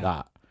 I like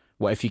that.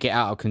 What if you get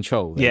out of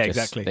control?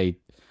 Exactly. They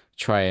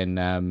try and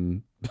I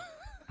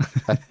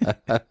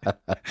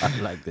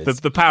like this.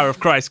 The power of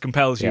Christ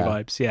compels you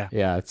vibes.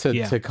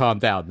 To calm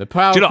down. The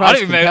power. Do you of know, I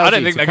Christ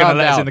don't think they're going to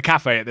let us down. in the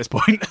cafe at this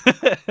point.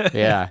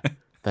 Yeah.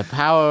 The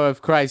power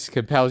of Christ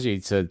compels you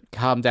to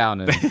calm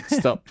down and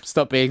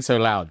stop being so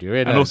loud. You're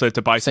in and also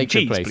to buy some sacred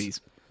cheese, place.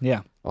 please.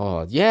 Yeah.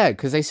 Oh, yeah,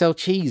 because they sell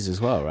cheese as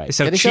well, right? They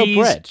sell Do cheese,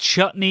 sell bread?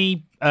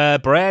 chutney,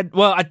 bread.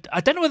 Well,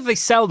 I don't know whether they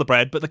sell the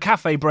bread, but the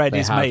cafe bread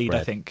is made,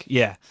 bread. I think.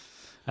 Yeah.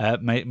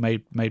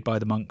 Made by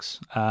the monks.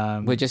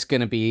 We're just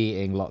going to be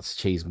eating lots of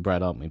cheese and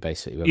bread, aren't we,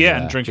 basically? when Yeah,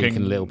 we're and drinking a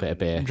little bit of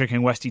beer. I'm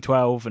drinking Westy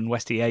 12 and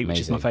Westy 8, which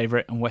is my Amazing.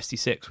 favourite, and Westy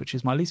 6, which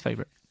is my least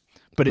favourite.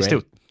 But it's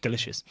Great. still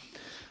delicious.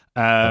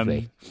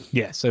 Lovely.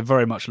 Yeah, so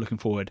very much looking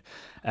forward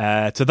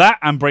to that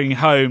and bringing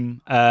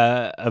home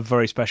a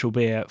very special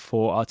beer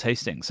for our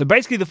tasting. So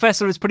basically the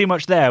festival is pretty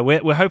much there.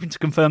 We're hoping to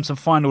confirm some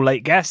final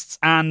late guests,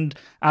 and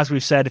as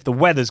we've said, if the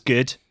weather's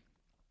good,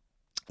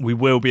 we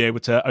will be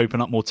able to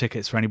open up more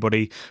tickets for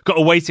anybody. Got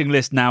a waiting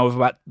list now of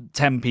about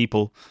 10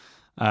 people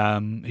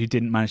who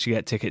didn't manage to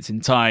get tickets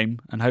in time,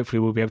 and hopefully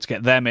we'll be able to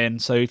get them in.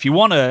 So if you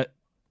want to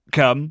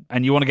come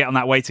and you want to get on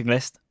that waiting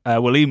list,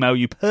 we'll email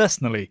you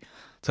personally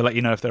to let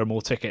you know if there are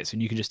more tickets,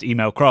 and you can just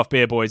email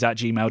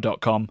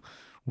craftbeerboys@gmail.com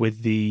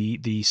with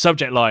the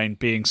subject line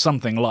being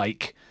something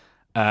like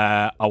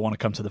I want to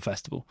come to the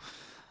festival.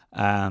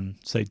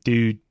 So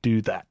do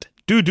that.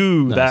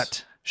 Do Nice.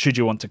 that should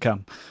you want to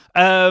come.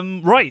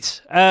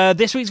 Right,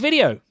 this week's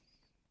video.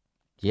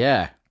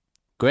 Yeah.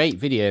 Great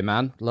video,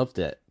 man. Loved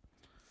it.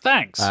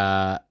 Thanks.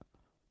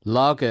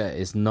 Lager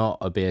is not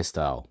a beer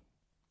style.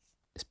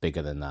 It's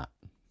bigger than that.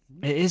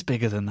 It is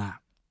bigger than that.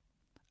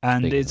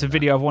 And bigger it's a than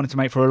video I've wanted to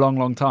make for a long,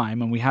 long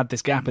time, and we had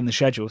this gap in the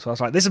schedule, so I was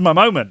like, this is my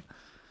moment.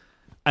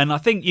 And I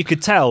think you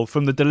could tell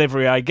from the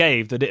delivery I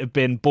gave that it had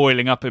been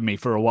boiling up in me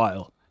for a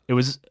while. It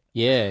was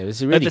Yeah, it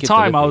was a really at the good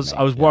time delivery,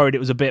 I was mate. worried it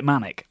was a bit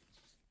manic.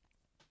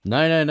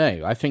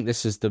 No. I think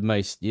this is the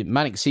most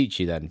manic suits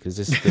you then, because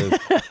this is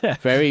the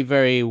very,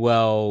 very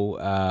well.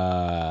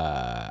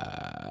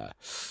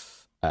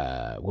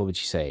 What would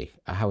you say?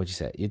 How would you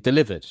say it? You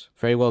delivered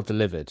very well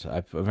delivered.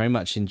 I very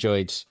much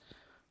enjoyed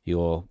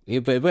your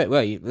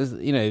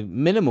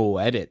minimal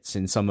edits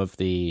in some of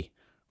the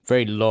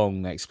very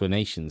long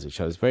explanations, which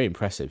I was very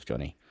impressive,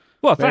 Johnny.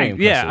 Well, Very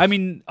thanks. Yeah, impressive. I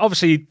mean,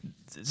 obviously,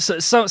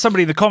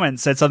 somebody in the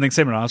comments said something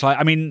similar. I was like,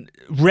 I mean,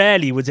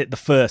 rarely was it the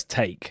first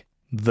take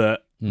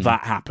that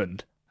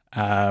happened.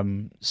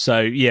 So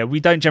yeah, we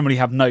don't generally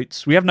have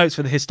notes. We have notes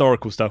for the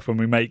historical stuff when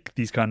we make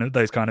those kind of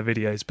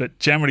videos, but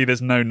generally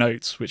there's no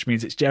notes, which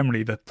means it's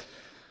generally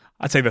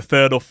I'd say the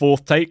third or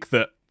fourth take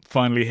that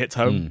finally hits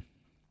home.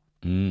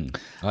 Oh, it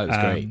was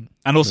great.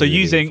 And also Really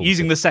using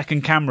informative. the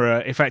second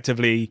camera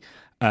effectively,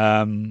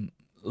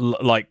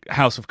 like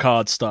House of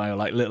Cards style,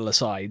 like little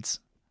asides,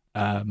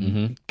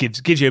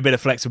 gives you a bit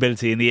of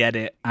flexibility in the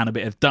edit and a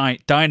bit of dynamism.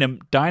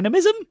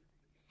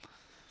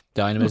 Dynamism.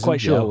 I'm not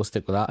quite sure. Yeah, we'll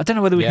stick with that. I don't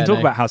know whether we can talk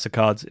about House of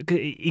Cards.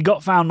 He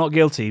got found not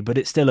guilty, but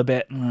it's still a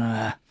bit.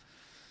 I'm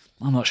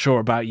not sure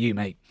about you,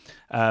 mate.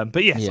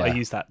 But yes, I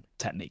use that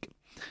technique.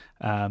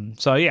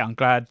 So yeah, I'm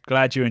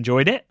glad you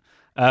enjoyed it.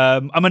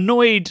 I'm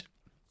annoyed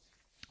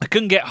I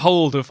couldn't get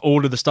hold of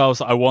all of the styles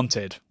that I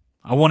wanted.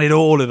 I wanted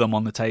all of them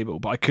on the table,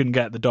 but I couldn't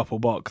get the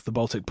Doppelbock, the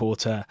Baltic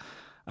Porter,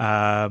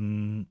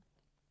 Schwarzbier,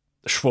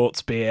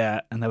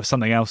 and there was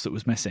something else that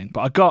was missing.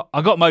 But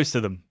I got most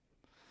of them.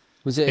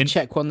 Was it a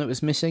Czech one that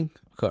was missing?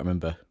 I can't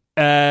remember.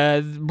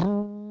 I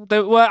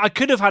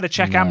could have had a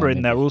Czech Amber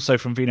in there also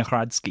from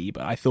Vinohradsky,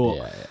 but I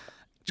thought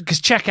because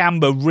Czech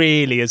Amber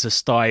really is a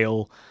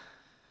style.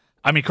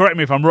 I mean, correct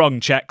me if I'm wrong,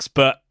 Czechs,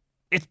 but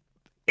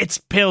it's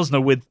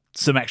Pilsner with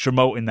some extra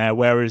malt in there.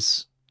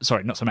 Whereas,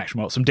 sorry, not some extra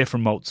malt, some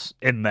different malts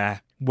in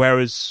there.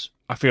 Whereas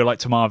I feel like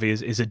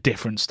Tomavi is a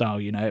different style.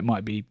 You know, it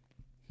might be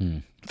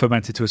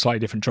fermented to a slightly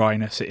different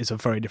dryness. It is a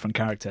very different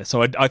character.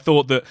 So I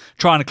thought that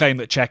trying to claim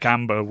that Czech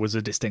Amber was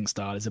a distinct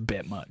style is a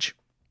bit much.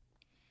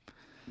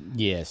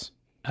 Yes.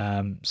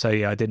 So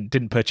yeah, I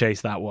didn't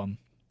purchase that one.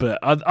 But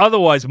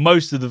otherwise,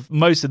 most of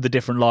the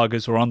different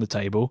lagers were on the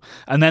table.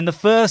 And then the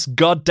first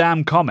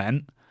goddamn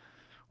comment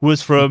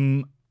was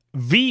from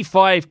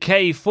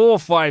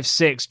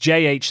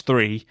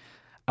V5K456JH3,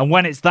 and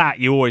when it's that,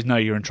 you always know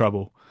you're in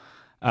trouble.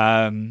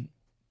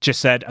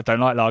 Just said, I don't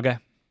like lager.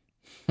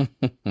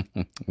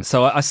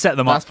 So I set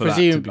them up for that.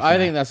 To be I fair.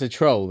 think that's a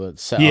troll that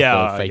set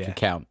up a fake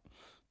account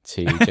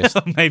to just.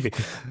 Maybe.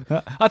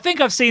 I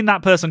think I've seen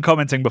that person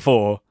commenting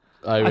before.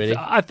 Oh, really?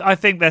 I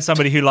think there's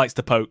somebody who likes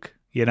to poke,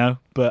 you know,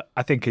 but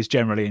I think is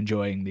generally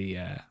enjoying the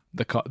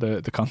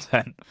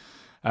content.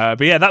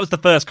 But yeah, that was the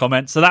first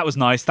comment, so that was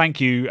nice.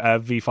 Thank you,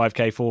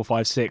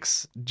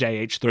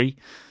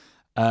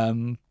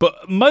 V5K456JH3.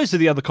 But most of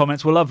the other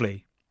comments were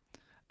lovely.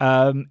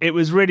 It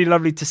was really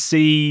lovely to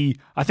see.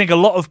 I think a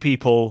lot of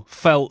people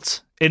felt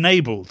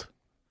enabled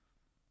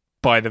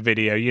by the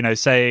video,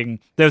 saying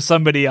there was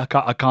somebody, I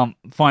can't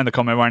find the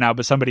comment right now,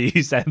 but somebody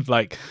who said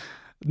like,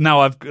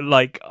 now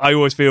I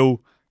always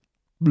feel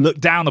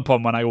looked down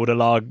upon when I order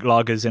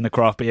lagers in a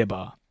craft beer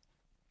bar,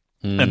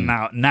 and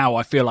now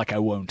I feel like I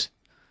won't.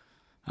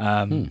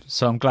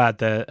 So I'm glad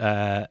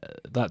that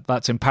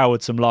that's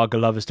empowered some lager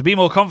lovers to be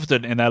more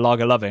confident in their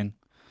lager loving.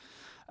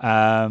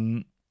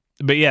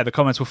 But yeah, the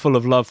comments were full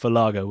of love for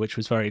lager, which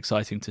was very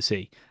exciting to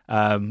see.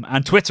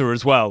 And Twitter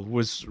as well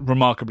was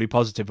remarkably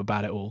positive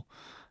about it all,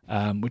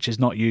 which is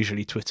not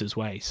usually Twitter's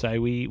way.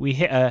 So we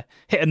hit a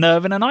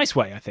nerve in a nice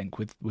way, I think,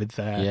 with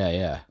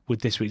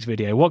this week's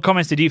video. What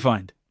comments did you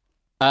find?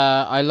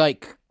 I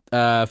like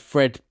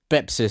Fred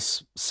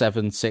Bepsis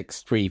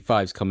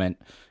 7635's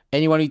comment.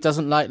 Anyone who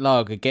doesn't like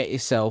lager, get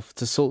yourself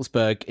to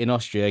Salzburg in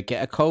Austria,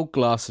 get a cold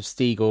glass of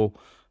Stiegel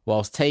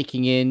whilst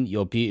taking in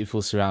your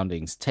beautiful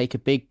surroundings. Take a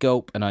big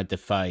gulp, and I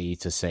defy you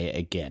to say it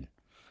again.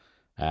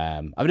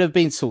 I've never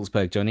been to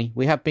Salzburg, Johnny.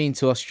 We have been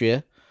to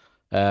Austria.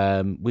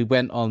 We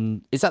went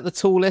on... Is that the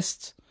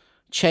tallest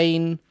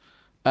chain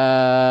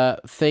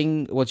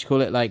thing? What do you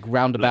call it? Like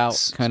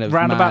roundabout kind of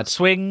roundabout mad...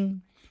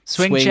 swing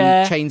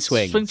chair? Chain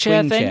swing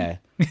chair thing? Chair.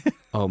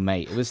 Oh,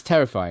 mate, it was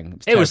terrifying.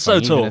 It was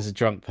so tall. Even as a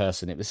drunk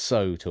person, it was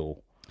so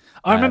tall.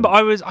 I remember I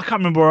can't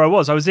remember where I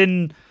was. I was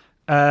in...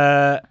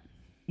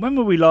 when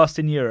were we last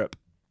in Europe?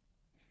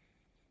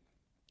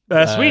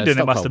 Sweden, Stockholm.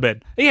 It must have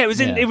been. Yeah,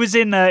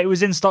 it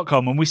was in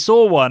Stockholm, and we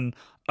saw one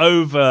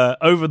over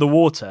the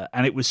water,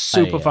 and it was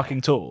super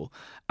fucking tall.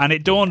 And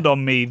it dawned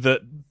on me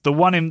that the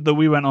one that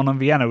we went on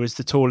Vienna was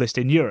the tallest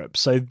in Europe.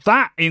 So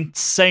that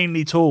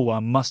insanely tall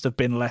one must have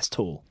been less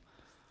tall.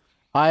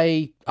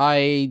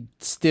 I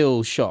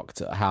still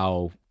shocked at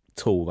how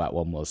tall that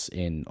one was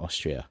in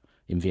Austria,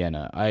 in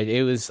Vienna.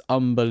 It was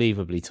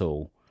unbelievably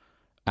tall.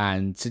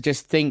 And to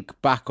just think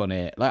back on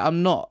it, like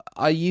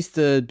I used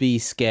to be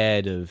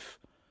scared of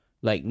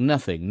like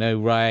nothing, no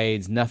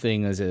rides,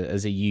 nothing as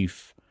a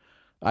youth.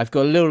 I've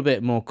got a little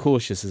bit more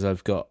cautious as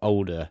I've got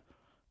older.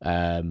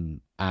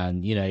 And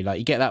like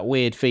you get that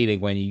weird feeling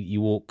when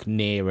you walk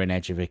near an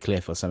edge of a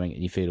cliff or something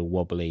and you feel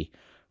wobbly,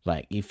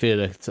 like you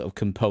feel a sort of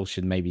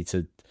compulsion maybe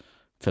to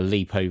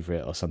leap over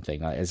it or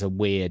something. Like there's a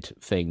weird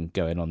thing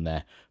going on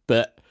there.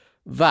 But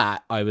when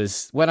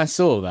I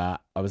saw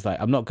that, I was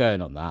like, I'm not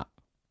going on that.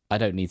 I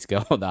don't need to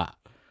go on that.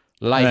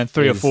 Life and then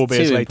 3 or 4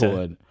 beers later.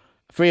 Important.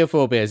 3 or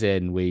 4 beers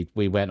in, we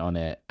went on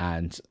it,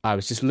 and I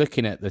was just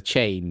looking at the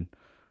chain,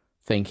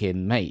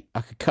 thinking, mate,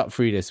 I could cut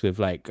through this with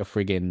like a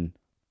friggin'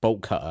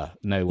 bolt cutter.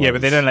 No worries. Yeah,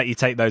 but they don't let you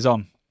take those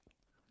on.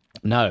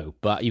 No,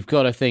 but you've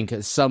got to think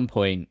at some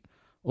point,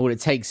 all it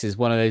takes is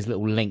one of those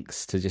little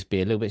links to just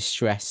be a little bit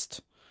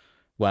stressed.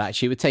 Well,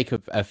 actually, it would take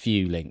a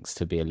few links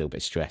to be a little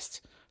bit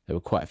stressed. There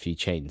were quite a few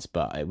chains,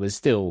 but it was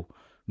still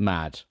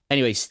mad.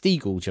 Anyway,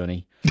 Stiegel,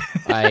 Johnny.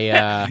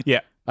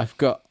 I've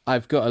got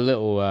a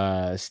little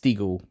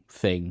Stiegel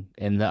thing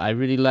in that I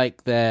really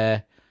like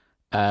their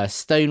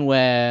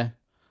stoneware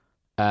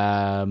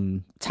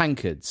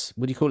tankards.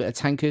 Would you call it a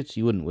tankard?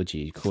 You wouldn't, would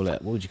you?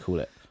 What would you call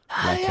it?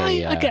 Like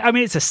I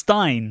mean, it's a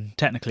stein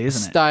technically,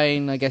 isn't it?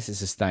 Stein. I guess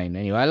it's a stein.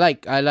 Anyway, I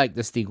like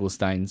the Stiegel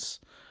steins.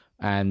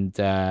 And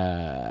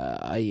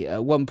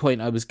at one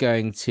point I was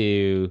going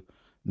to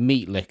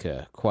Meat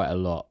Liquor quite a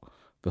lot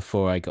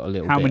before I got a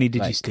little bit... How many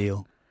did you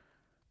steal?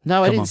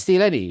 No, I didn't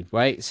steal any,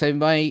 right? So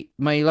my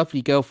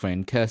lovely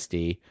girlfriend,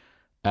 Kirsty,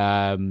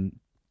 I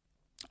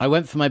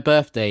went for my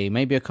birthday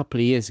maybe a couple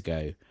of years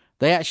ago.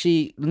 They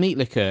actually, Meat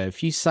Liquor,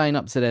 if you sign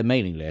up to their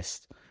mailing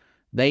list,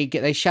 they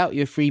shout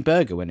you a free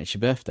burger when it's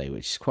your birthday,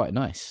 which is quite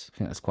nice. I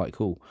think that's quite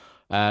cool.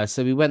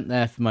 So we went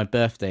there for my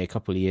birthday a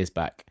couple of years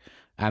back.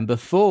 And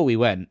before we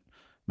went,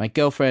 my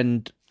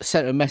girlfriend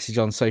sent a message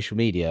on social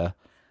media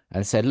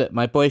and said, look,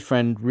 my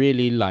boyfriend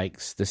really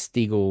likes the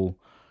Stiegel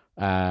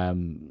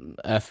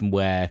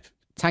earthenware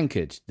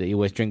tankard that he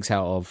always drinks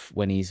out of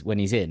when he's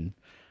in.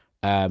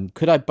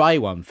 Could I buy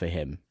one for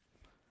him?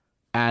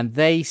 And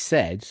they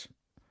said,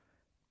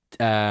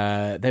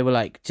 they were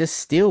like, just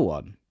steal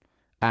one.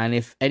 And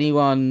if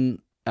anyone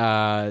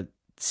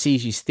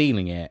sees you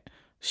stealing it,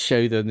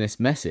 show them this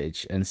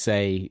message and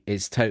say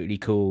it's totally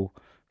cool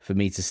for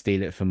me to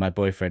steal it from my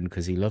boyfriend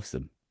because he loves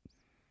them.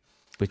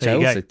 Which I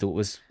also thought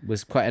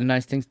was quite a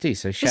nice thing to do.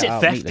 So shout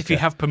out. Is it theft if you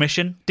have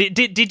permission?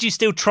 Did you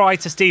still try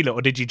to steal it,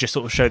 or did you just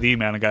sort of show the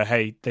email and go,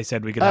 "Hey, they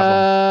said we could have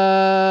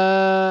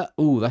one"?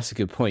 Oh, that's a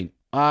good point.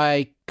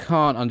 I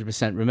can't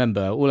 100%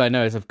 remember. All I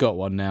know is I've got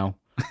one now,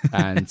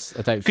 and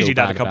I don't feel because you'd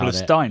bad had a couple of it.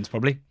 steins,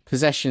 probably.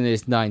 Possession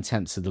is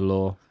 9/10 of the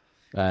law.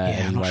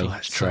 Anyway, I'm not sure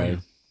that's true.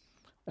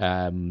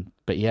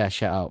 But yeah,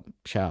 shout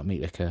out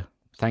Meat Liquor.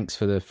 Thanks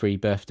for the free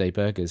birthday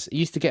burgers. You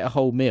used to get a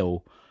whole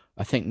meal.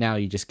 I think now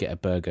you just get a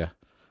burger.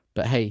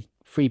 But hey,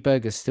 free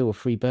burger's still a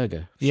free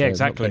burger. So yeah,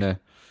 exactly.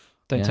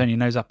 Don't turn your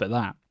nose up at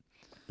that.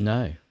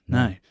 No.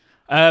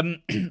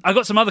 I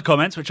got some other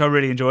comments, which I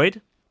really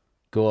enjoyed.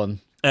 Go on.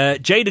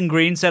 Jaden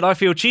Green said, I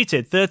feel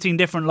cheated. 13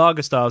 different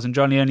lager styles and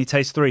Johnny only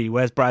tastes 3.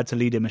 Where's Brad to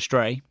lead him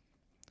astray?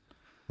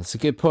 That's a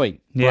good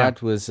point. Yeah.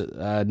 Brad was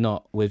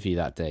not with you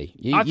that day.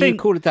 You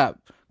recorded that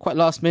quite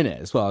last minute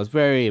as well. I was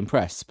very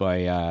impressed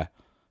by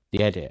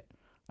the edit,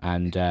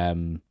 and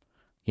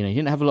you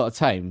didn't have a lot of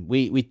time.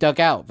 We dug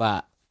out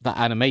that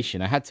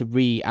animation. I had to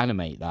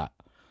reanimate that.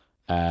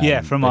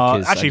 From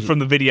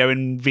the video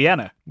in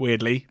Vienna.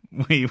 Weirdly,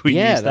 we used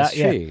that. That's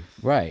true.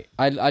 Right,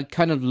 I'd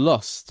kind of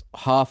lost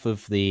half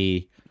of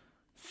the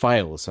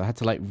files, so I had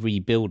to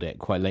rebuild it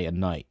quite late at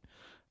night.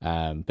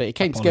 But it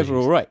came together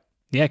all right.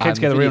 Yeah, it came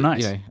together real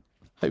nice.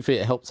 Hopefully,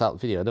 it helps out the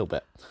video a little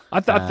bit.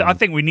 I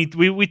think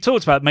we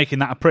talked about making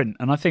that a print,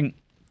 and I think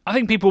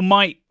people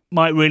might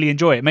really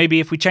enjoy it. Maybe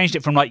if we changed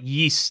it from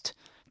yeast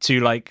to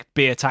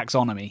beer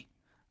taxonomy,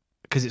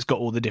 because it's got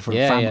all the different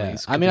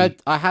families. I mean,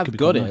 I have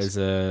got it nice.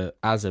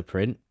 as a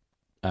print,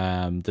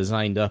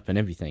 designed up and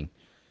everything.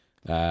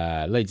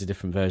 Loads of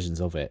different versions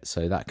of it,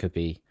 so that could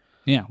be.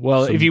 Yeah,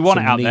 well, if you want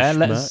it out there,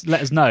 let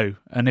us know,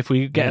 and if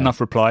we get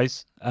enough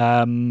replies,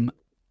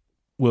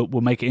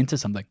 we'll make it into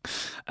something.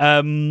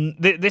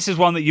 This is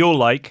one that you'll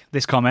like.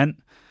 This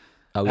comment.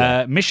 Oh,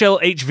 yeah. Michelle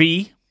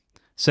HV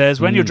says,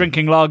 "When you're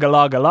drinking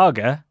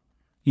lager,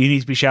 you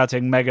need to be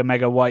shouting mega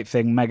mega white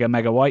thing, mega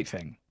mega white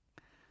thing,"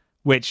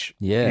 which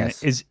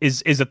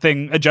is a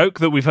thing, a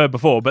joke that we've heard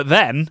before. But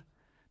then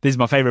this is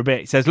my favorite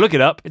bit. It says, "Look it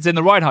up. It's in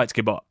the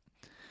Reinheitsgebot."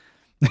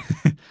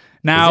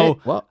 Now,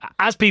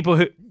 as people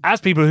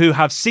who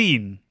have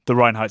seen the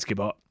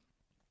Reinheitsgebot,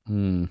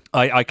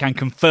 I can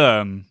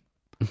confirm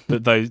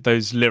that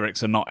those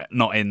lyrics are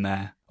not in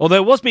there. Although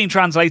it was being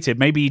translated,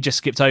 maybe he just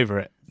skipped over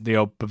it. The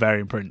old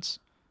Bavarian Prince.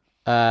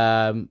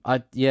 I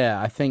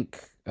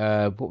think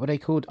what were they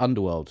called?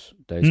 Underworld.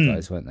 Those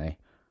guys, weren't they?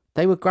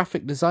 They were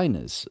graphic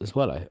designers as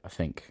well. I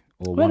think,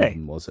 or one of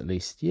them was at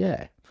least.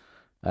 Yeah,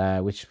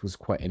 which was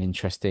quite an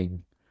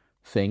interesting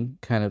thing.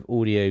 Kind of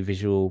audio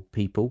visual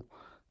people.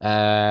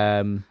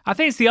 I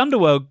think it's the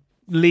Underworld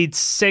lead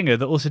singer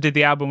that also did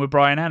the album with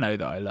Brian Eno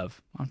that I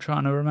love. I'm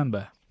trying to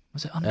remember.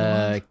 Was it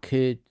Underworld?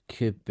 Could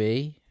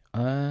be.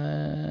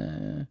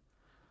 I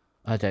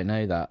don't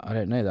know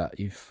that.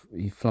 You've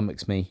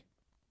flummoxed me.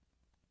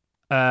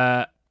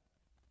 I'm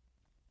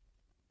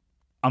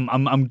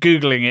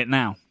googling it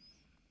now.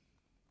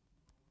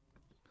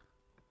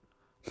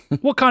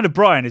 What kind of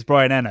Brian is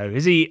Brian Eno?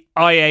 Is he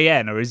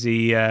IAN or is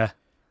he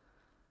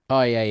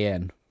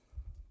IAN?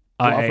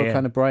 What other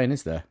kind of Brian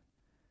is there?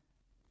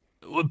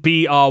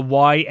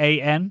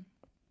 BRYAN?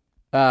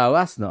 Oh,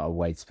 that's not a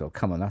way to spell.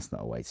 Come on, that's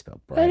not a way to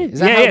spell Brian. Is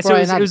that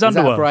it was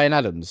Underworld. Brian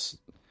Adams.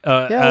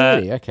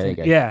 Really? Okay, there you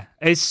go. Yeah,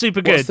 it's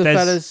super good.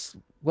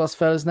 What's the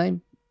fella's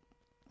name?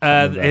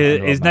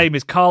 His name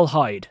is Carl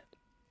Hyde.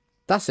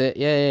 That's it.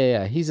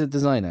 Yeah. He's a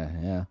designer.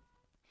 Yeah.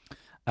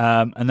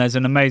 And there's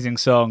an amazing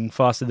song,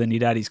 "Faster Than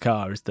Your Daddy's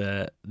Car" is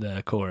the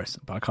chorus,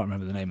 but I can't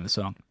remember the name of the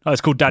song. Oh,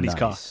 it's called Daddy's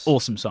Car.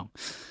 Awesome song.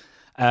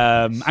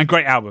 And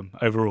great album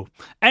overall.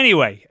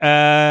 Anyway,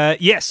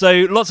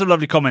 so lots of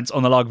lovely comments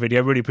on the Lager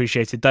video. Really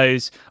appreciated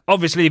those.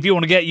 Obviously, if you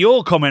want to get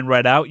your comment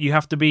read out, you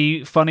have to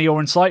be funny or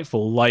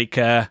insightful, like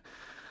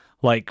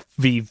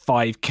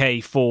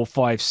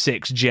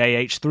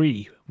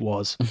V5K456JH3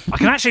 was. I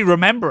can actually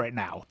remember it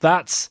now.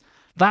 That's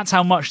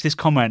how much this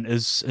comment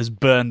has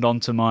burned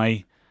onto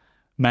my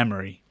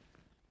memory.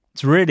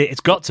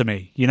 It's got to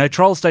me.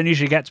 Trolls don't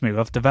usually get to me.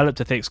 I've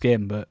developed a thick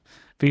skin, but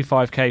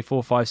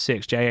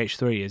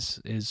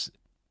V5K456JH3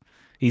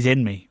 he's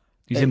in me.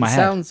 He's in my head.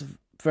 It sounds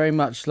very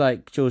much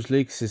like George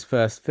Lucas's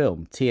first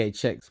film,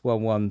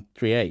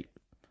 THX1138.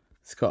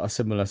 It's got a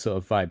similar sort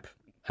of vibe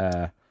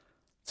to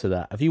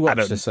that. Have you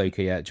watched Ahsoka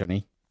yet,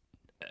 Johnny?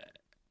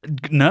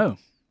 No.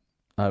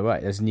 Oh,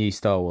 right. There's a new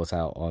Star Wars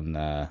out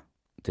on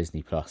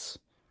Disney Plus.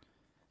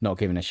 Not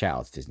giving a shout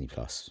out to Disney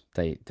Plus.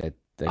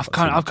 I've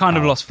kind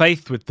of lost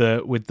faith with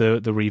the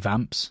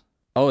revamps.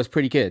 Oh, it's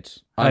pretty good.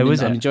 I'm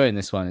enjoying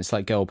this one. It's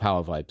like girl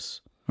power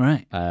vibes.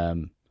 Right.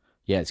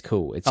 Yeah, it's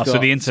cool. So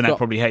the internet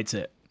probably hates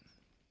it.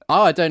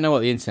 Oh, I don't know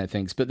what the internet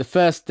thinks, but the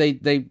first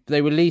they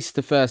released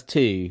the first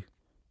two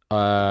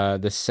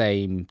the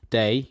same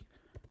day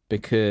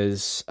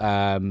because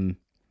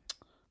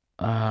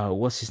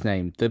what's his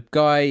name? The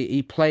guy,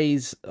 he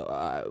plays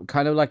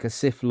kind of like a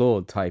Sith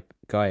Lord type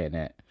guy in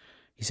it.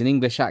 He's an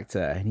English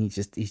actor and he's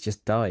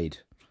just died,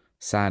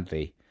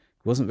 sadly.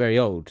 He wasn't very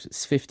old.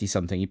 It's 50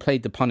 something. He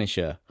played the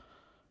Punisher.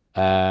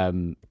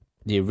 The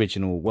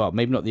original, well,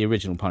 maybe not the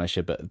original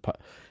Punisher, but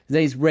his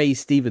name's Ray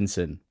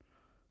Stevenson.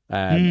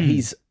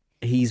 He's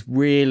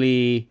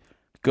really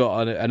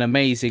got an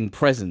amazing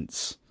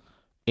presence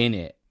in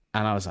it,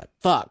 and I was like,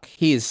 "Fuck,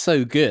 he is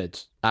so good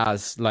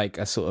as like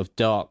a sort of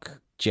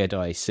dark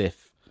Jedi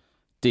Sith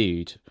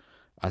dude."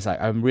 I was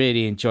like, I'm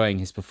really enjoying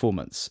his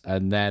performance.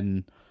 And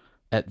then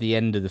at the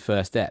end of the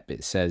first ep,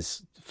 it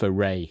says for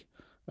Ray,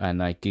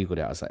 and I googled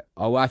it. I was like,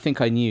 "Oh, I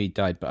think I knew he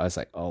died," but I was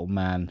like, "Oh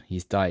man,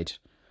 he's died."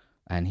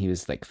 And he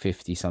was like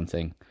 50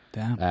 something.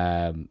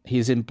 Damn. He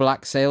was in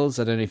Black Sails.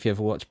 I don't know if you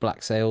ever watched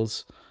Black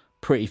Sails.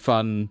 Pretty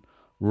fun,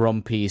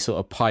 rompy sort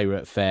of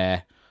pirate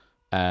fare.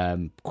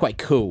 Quite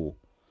cool,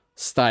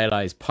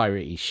 stylized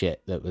piratey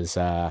shit that was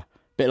a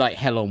bit like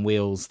Hell on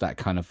Wheels, that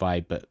kind of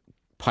vibe, but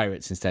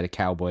pirates instead of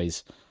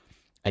cowboys.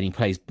 And he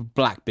plays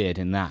Blackbeard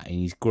in that, and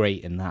he's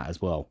great in that as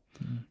well.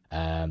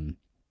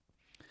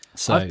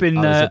 So I've been,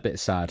 I was a bit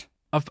sad.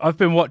 I've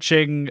been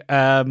watching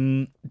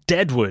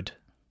Deadwood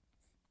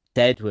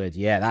Deadwood,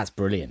 yeah, that's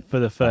brilliant. for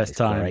the first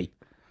time. Great.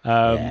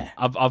 Yeah.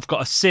 I've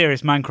got a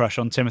serious man crush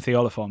on Timothy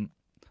Oliphant.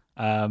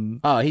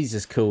 Oh, he's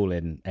just cool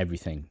in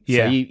everything.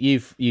 Yeah. So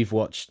you've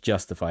watched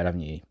Justified,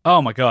 haven't you?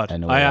 Oh my god,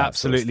 And all I that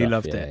absolutely sort of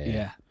loved stuff. it.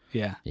 Yeah.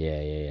 Yeah.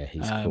 Yeah.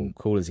 He's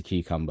cool as a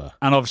cucumber.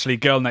 And obviously,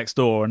 Girl Next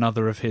Door,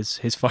 another of his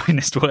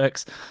finest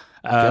works.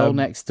 Girl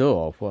Next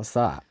Door, what's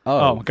that?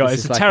 Oh my God, this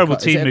it's is a like terrible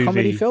is teen it a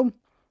comedy movie. film?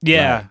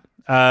 Yeah.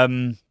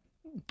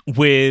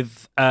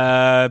 With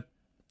oh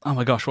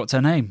my gosh, what's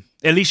her name?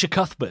 Alicia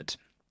Cuthbert,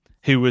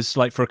 who was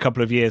like for a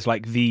couple of years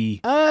like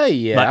the Oh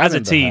yeah, like I as a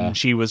remember teen her.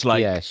 she was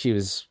like yeah, she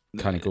was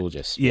kind of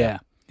gorgeous. yeah,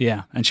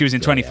 and she was in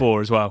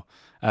 24 as well.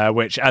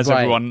 Which, as Right,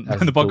 everyone as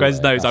in the a daughter,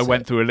 podcast knows, I that's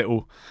went it. through a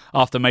little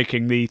after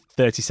making the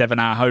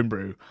 37-hour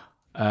homebrew.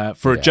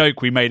 For a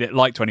joke, we made it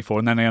like 24,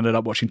 and then I ended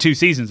up watching 2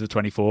 seasons of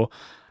 24,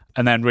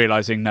 and then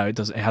realizing no, it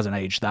hasn't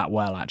aged that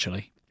well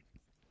actually.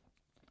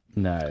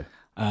 No.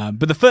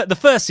 But the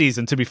first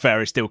season, to be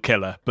fair, is still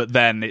killer. But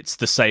then it's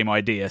the same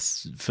idea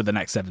for the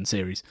next 7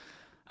 series.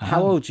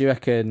 How old do you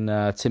reckon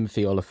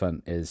Timothy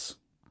Oliphant is?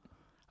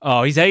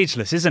 Oh, he's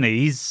ageless, isn't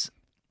he?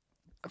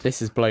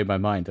 This has blown my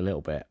mind a little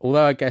bit.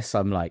 Although I guess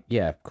I'm like,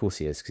 yeah, of course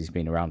he is because he's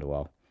been around a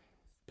while.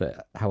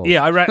 But how old?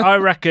 Yeah, I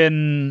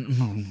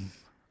reckon.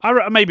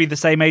 Maybe the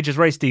same age as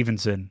Ray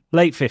Stevenson,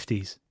 late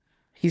 50s,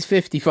 He's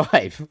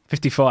 55.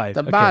 55.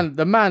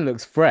 The man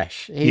looks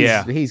fresh.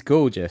 He's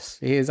gorgeous.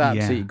 He is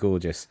absolutely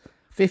gorgeous.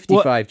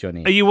 55,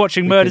 Johnny. Are you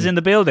watching Murders in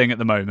the Building at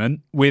the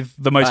moment with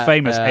the most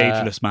famous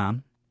ageless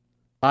man?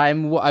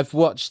 I've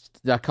watched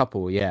a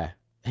couple. Yeah.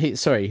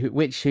 Who's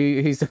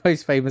the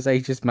most famous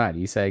ageless man? Are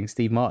you saying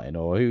Steve Martin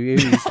or who are you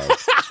saying?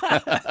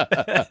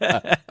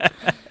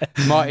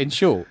 Martin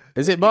Short.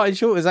 Is it Martin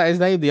Short? Is that his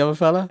name? The other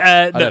fella?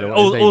 I don't know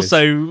what his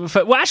name is.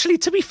 Well, actually,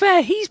 to be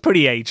fair, he's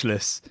pretty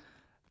ageless.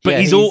 But Yeah,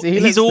 he's he looks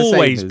the same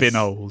always as- been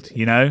old,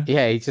 you know?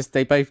 Yeah,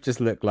 they both just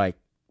look like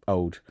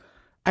old.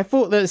 I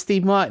thought that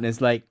Steve Martin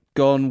has like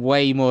gone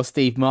way more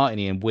Steve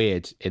Martin-y and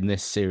weird in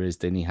this series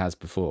than he has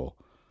before.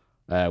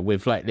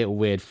 With like little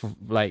weird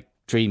like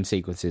dream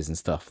sequences and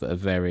stuff that are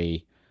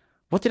very.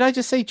 What did I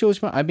just say,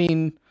 George Martin? I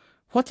mean,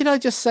 what did I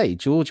just say,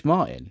 George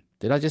Martin?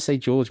 Did I just say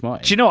George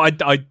Martin? Do you know,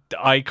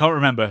 I can't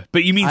remember.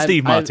 But you mean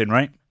Steve Martin,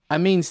 right? I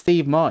mean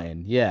Steve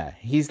Martin. Yeah,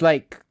 he's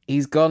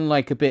gone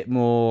like a bit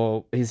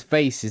more. His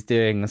face is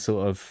doing a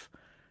sort of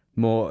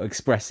more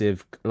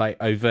expressive,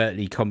 like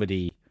overtly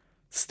comedy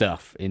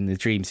stuff in the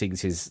dream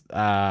sequences.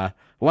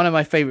 One of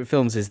my favorite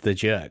films is The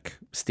Jerk,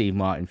 Steve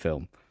Martin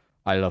film.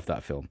 I love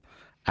that film,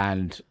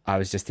 and I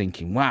was just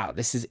thinking, wow,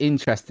 this is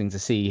interesting to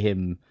see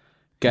him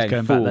going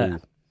back there.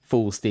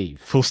 full Steve.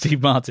 Full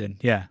Steve Martin,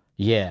 yeah.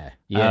 Yeah.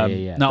 No,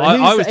 But I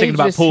who's was the thinking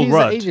about ageless- Paul who's the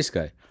Rudd ageless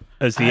guy?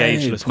 as the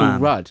ageless Paul man.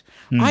 Rudd.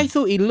 I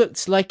thought he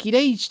looked like he'd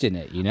aged in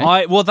it, you know?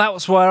 Well, that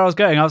was where I was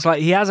going. I was like,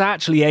 he has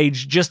actually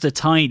aged just a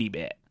tiny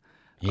bit.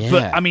 Yeah.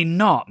 But, I mean,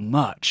 not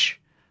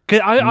much. 'Cause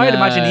I'd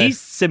imagine No. he's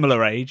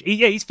similar age.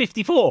 He's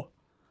 54.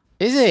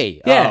 Is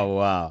he? Yeah. Oh,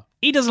 wow.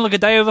 He doesn't look a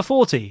day over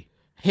 40.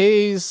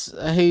 Who's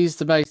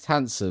the most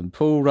handsome,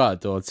 Paul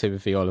Rudd or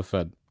Timothy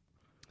Oliphant?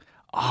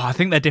 Oh, I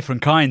think they're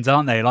different kinds,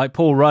 aren't they? Like,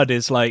 Paul Rudd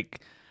is like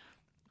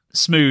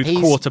smooth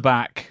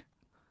quarterback.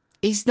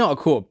 He's not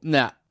a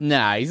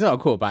he's not a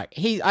quarterback.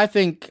 I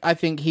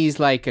think he's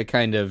like a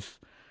kind of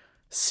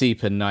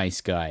super nice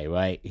guy,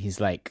 right?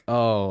 He's like,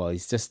 oh,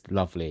 he's just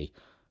lovely.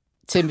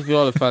 Timothy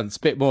Oliphant's a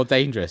bit more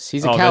dangerous.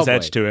 He's a cowboy. There's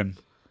edge to him.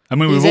 I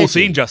mean, He's we've all edgy.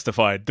 seen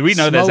Justified. Do we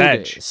know there's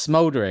edge?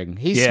 Smouldering.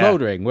 He's Yeah.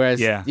 smouldering, whereas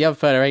Yeah. the other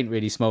fella ain't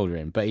really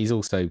smouldering, but he's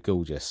also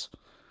gorgeous.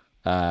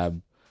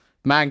 Man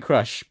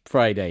crush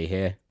Friday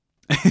here.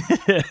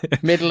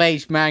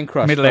 Middle-aged man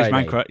crush. Middle-aged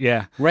man Friday. crush,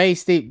 yeah. Ray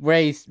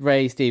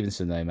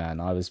Stevenson, though, man,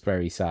 I was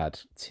very sad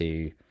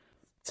to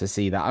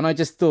see that, and I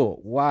just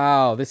thought,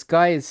 wow, this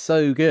guy is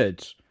so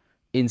good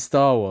in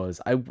Star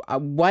Wars.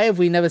 Why have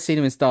we never seen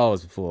him in Star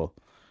Wars before?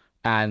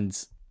 And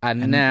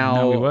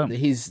now we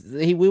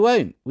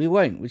won't. we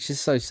won't, which is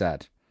so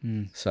sad.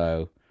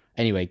 So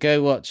anyway,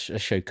 go watch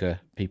Ashoka,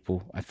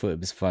 people. I thought it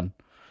was fun.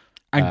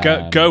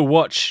 And go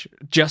watch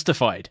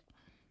Justified.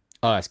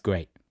 Oh, it's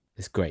great.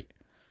 It's great.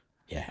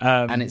 Yeah,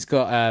 and it's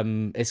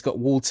got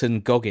Walton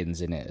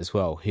Goggins in it as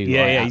well. Who I he's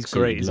great,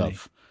 absolutely isn't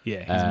love. he? Yeah,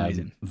 he's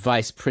amazing.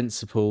 Vice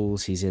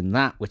Principals, he's in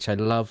that, which I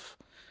love.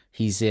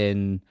 He's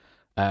in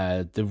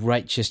The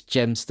Righteous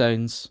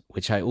Gemstones,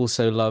 which I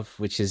also love,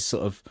 which is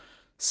sort of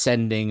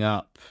sending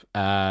up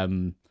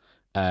kind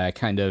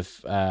of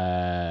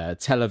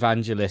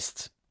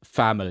televangelist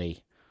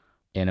family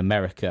in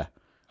America.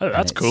 Oh,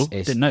 that's cool.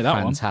 Didn't know that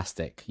one.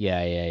 Fantastic.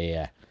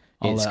 Yeah.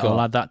 I'll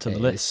add that to the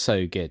list. It's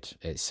so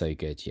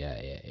good.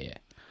 Yeah.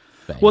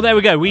 But Well, there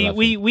we go. anyway, I love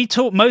him. We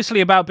talked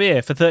mostly about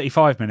beer for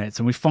 35 minutes,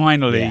 and we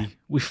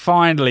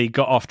finally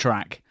got off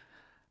track.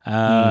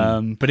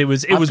 But it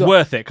was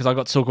worth it because I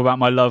got to talk about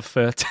my love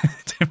for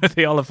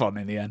Timothy Oliphant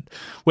in the end,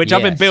 which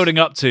I've been Yes. building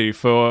up to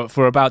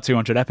for about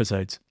 200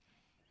 episodes.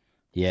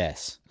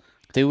 Yes.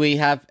 Do we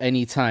have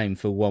any time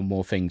for one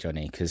more thing,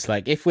 Johnny? Because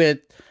like if we're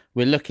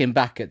we're looking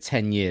back at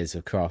 10 years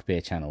of Craft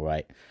Beer Channel,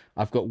 right?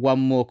 I've got one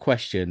more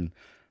question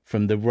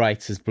from the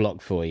writer's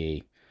block for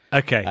you.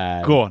 Okay,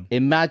 go on.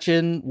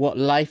 Imagine what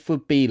life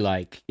would be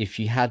like if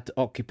you had the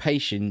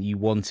occupation you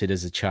wanted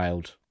as a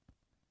child.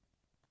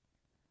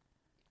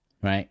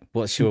 Right?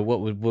 What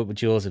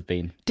would yours have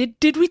been?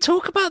 Did we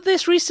talk about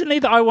this recently,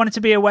 that I wanted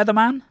to be a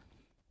weatherman?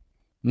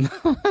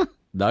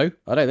 No,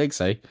 I don't think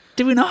so.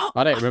 Did we not?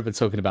 I don't remember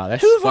talking about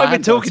this. Who have I been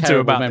haven't got a talking to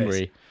terrible about memory.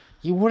 this?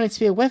 You wanted to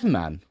be a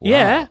weatherman? Wow.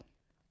 Yeah.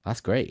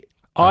 That's great.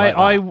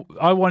 I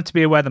wanted to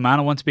be a weatherman.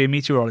 I wanted to be a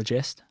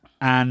meteorologist.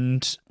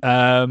 And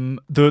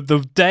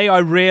the day I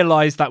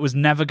realised that was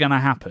never going to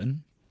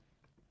happen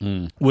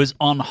was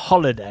on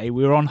holiday.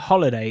 We were on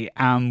holiday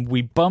and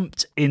we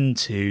bumped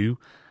into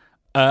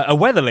a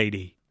weather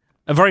lady,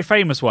 a very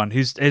famous one,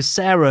 who's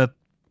Sarah.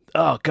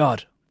 Oh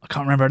God, I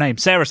can't remember her name.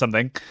 Sarah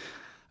something.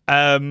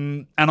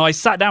 And I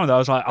sat down with her. I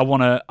was like, I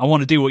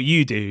want to do what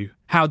you do.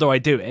 How do I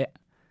do it?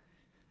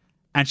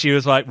 And she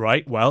was like,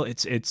 right, well,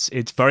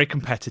 it's very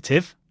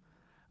competitive.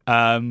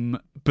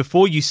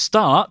 Before you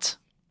start,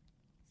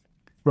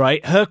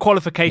 right, her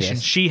qualifications,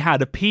 Yes. she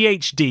had a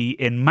PhD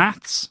in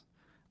maths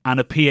and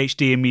a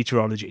PhD in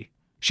meteorology.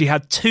 She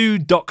had 2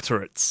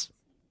 doctorates.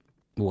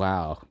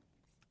 Wow.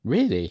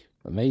 Really?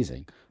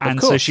 Amazing. Of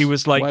And so course. she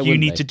was like, Why you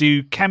wouldn't need they? to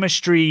do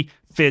chemistry,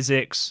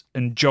 physics,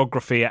 and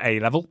geography at A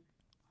level.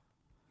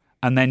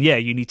 And then,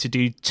 you need to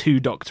do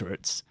 2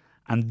 doctorates.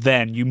 And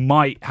then you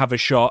might have a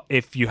shot,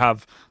 if you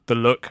have the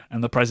look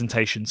and the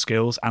presentation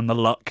skills and the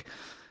luck,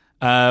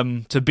 to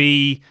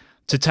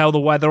tell the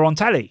weather on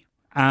telly.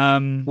 What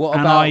And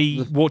about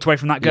I walked away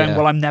from that going, Yeah.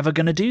 well, I'm never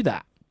going to do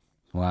that.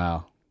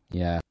 Wow.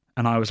 Yeah.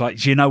 And I was like,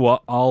 do you know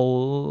what?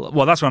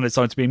 Well, that's when I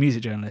decided to be a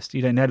music journalist.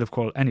 You don't need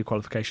any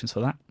qualifications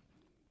for that.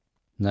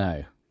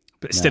 No.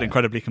 But it's still No.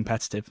 incredibly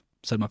competitive.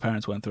 So my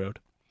parents weren't thrilled.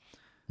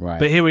 Right.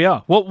 But here we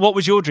are. What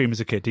was your dream as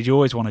a kid? Did you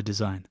always want to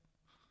design?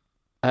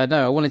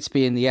 No, I wanted to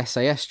be in the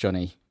SAS,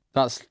 Johnny.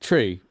 That's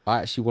true. I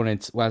actually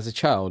wanted, as a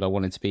child, I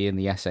wanted to be in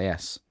the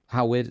SAS.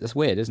 How weird? That's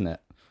weird, isn't it?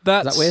 Is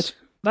that weird?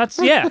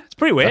 It's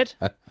pretty weird.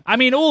 I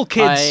mean, all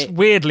kids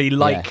weirdly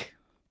like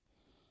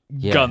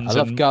Yeah. guns.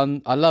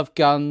 I love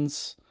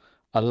guns.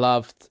 I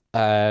loved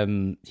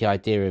the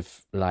idea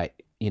of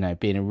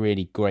being a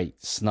really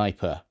great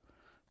sniper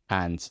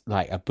and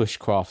like a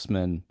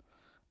bushcraftsman.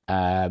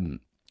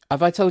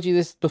 Have I told you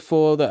this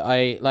before, that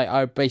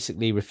I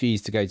basically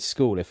refused to go to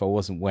school if I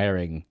wasn't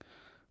wearing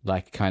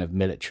like a kind of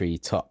military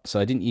top. So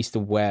I didn't used to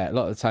wear, a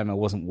lot of the time I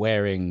wasn't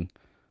wearing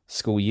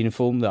school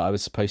uniform that I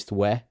was supposed to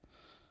wear.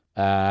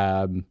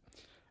 And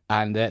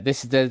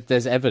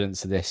there's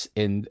evidence of this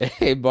in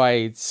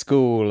my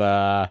school.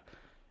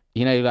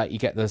 You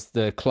get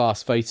the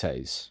class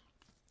photos.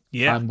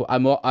 Yeah.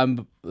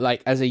 I'm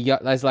like as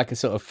like a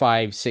sort of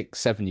 5, 6,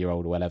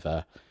 7-year-old or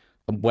whatever.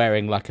 I'm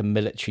wearing like a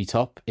military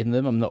top in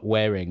them. I'm not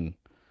wearing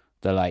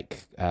the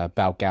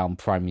Balgown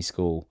primary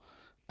school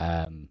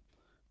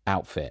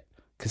outfit,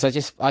 because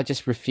I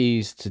just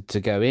refused to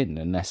go in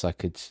unless I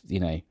could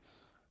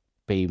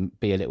be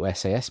a little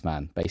SAS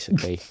man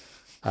basically.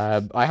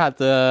 I had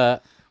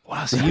the.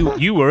 Wow, so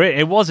you were it.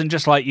 It wasn't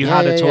just like you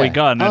had a toy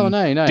gun and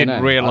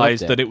didn't realise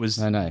that it was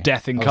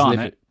death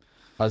incarnate.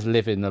 I was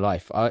living the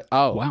life.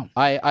 Wow.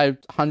 I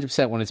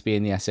 100% wanted to be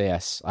in the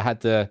SAS. I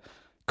had the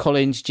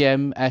Collins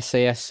Gem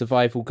SAS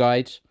Survival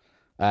Guide.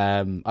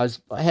 I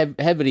was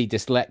heavily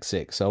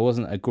dyslexic, so I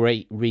wasn't a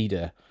great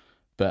reader,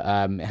 but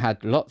it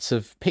had lots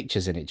of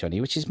pictures in it,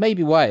 Johnny, which is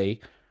maybe why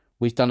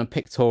we've done a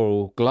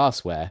pictorial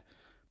glassware,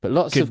 but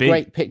lots of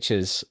great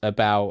pictures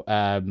about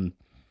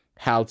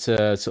how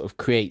to sort of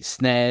create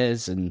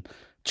snares and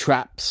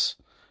traps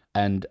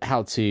and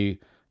how to,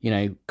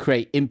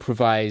 create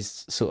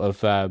improvised sort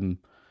of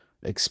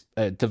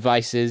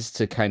devices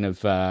to kind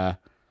of,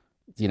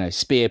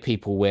 spear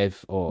people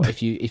with, or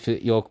if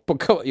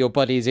your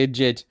body is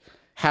injured.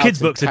 Kids'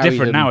 books are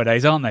different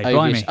nowadays, aren't they?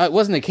 Blimey. It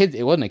wasn't a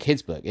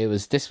kid's book.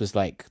 This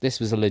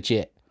was a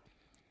legit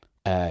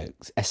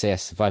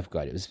SAS survival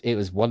guide. It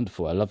was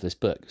wonderful. I love this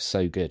book. It was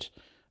so good.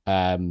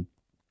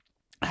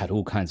 Had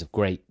all kinds of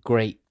great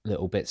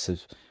little bits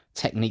of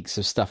techniques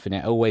of stuff in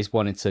it. I always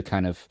wanted to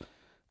kind of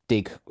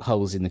dig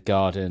holes in the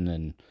garden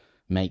and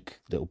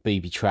make little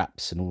booby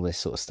traps and all this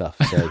sort of stuff.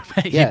 So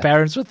Your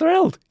parents were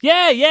thrilled.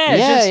 Yeah.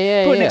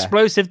 Put an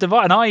explosive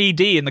device, an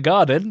IED in the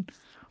garden.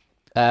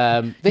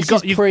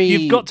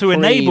 You've got to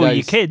enable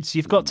your kids.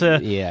 You've got to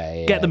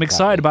get them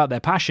excited about their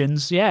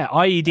passions. Yeah,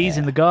 IEDs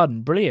in the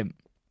garden, brilliant.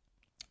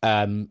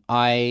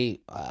 I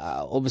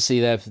obviously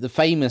they're the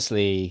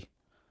famously,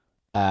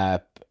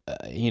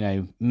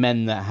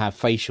 men that have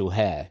facial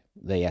hair.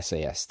 The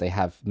SAS, they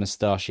have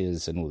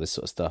moustaches and all this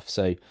sort of stuff.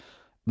 So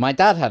my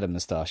dad had a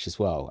moustache as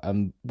well.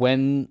 And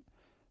when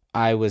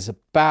I was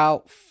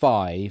about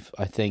 5,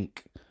 I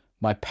think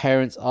my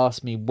parents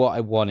asked me what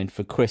I wanted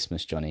for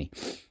Christmas, Johnny.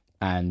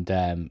 And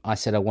I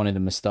said I wanted a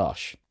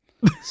moustache.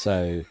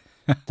 So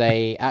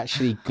they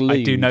actually glued...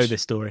 I do know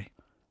this story.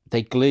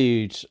 They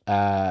glued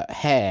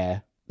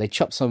hair. They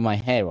chopped some of my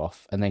hair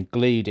off and then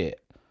glued it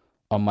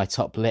on my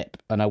top lip.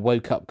 And I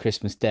woke up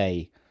Christmas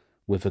Day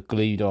with a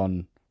glued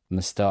on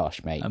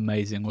moustache, mate.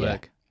 Amazing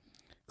work.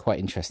 Quite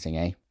interesting,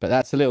 eh? But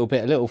that's a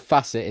little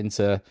facet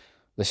into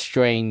the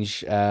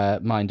strange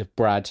mind of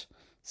Brad.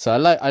 So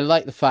I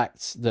like the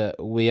fact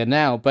that we are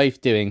now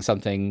both doing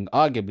something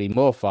arguably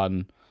more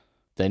fun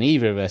than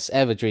either of us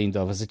ever dreamed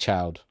of as a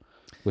child,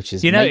 which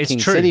is making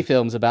it's true. silly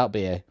films about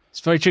beer. It's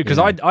very true, because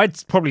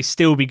I'd probably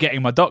still be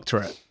getting my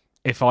doctorate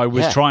if I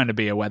was trying to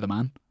be a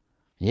weatherman.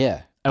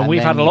 Yeah. And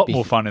we've had a lot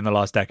more fun in the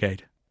last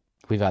decade.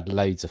 We've had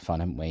loads of fun,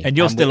 haven't we? And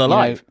you're still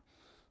alive.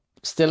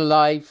 Still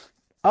alive.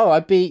 Oh,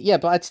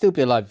 but I'd still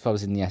be alive if I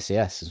was in the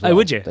SAS as well. Oh,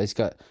 would you?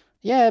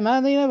 Yeah,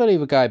 man, they never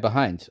leave a guy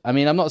behind. I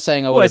mean, I'm not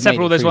saying I would. Well, except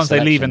for all those ones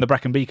they leave in the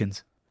Brecon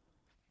Beacons.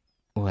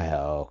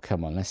 Well,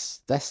 come on,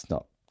 let's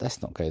not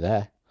go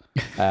there.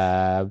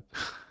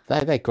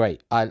 They're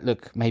great.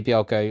 Maybe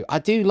I'll go. I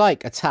do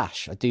like a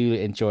tash. I do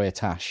enjoy a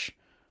tash.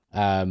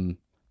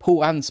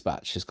 Paul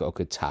Anspach has got a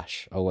good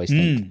tash. I always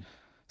think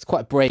it's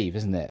quite brave,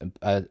 isn't it?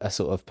 A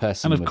sort of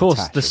person. And of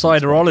course, the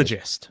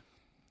ciderologist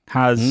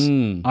has,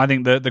 I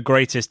think, the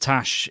greatest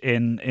tash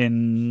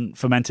in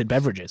fermented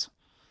beverages.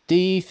 Do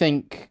you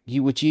think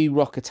would you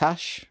rock a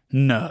tash?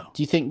 No.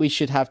 Do you think we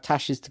should have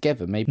tashes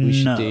together? Maybe we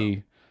should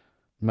do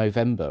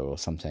Movember or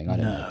something. I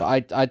don't know.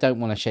 But I don't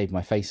want to shave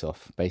my face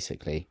off,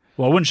 basically.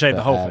 Well, I wouldn't shave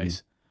the whole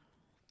face.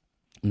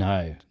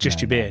 No.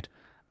 Just your beard.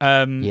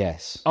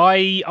 Yes.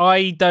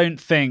 I don't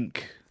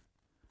think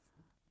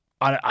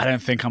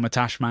I'm a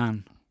tash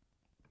man.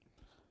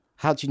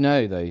 How do you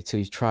know, though, till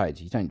you've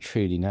tried? You don't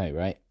truly know,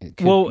 right?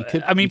 People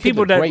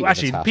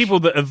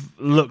that have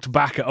looked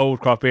back at old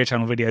Craft Beer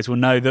Channel videos will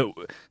know that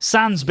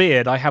sans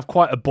beard, I have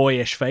quite a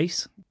boyish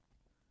face.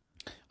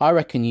 I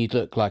reckon you'd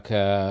look like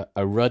a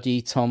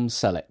ruddy Tom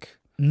Selleck.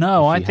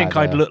 No, I think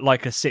I'd look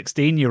like a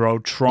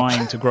 16-year-old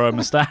trying to grow a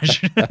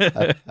moustache.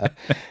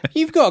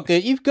 You've got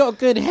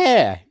good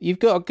hair. You've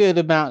got a good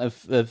amount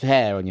of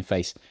hair on your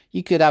face.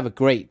 You could have a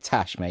great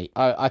tash, mate.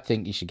 I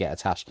think you should get a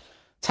tash.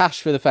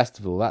 Tash for the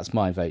festival. That's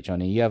my vote,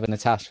 Johnny. You having a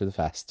tash for the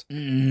fest?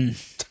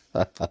 There's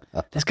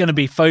going to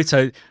be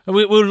photos.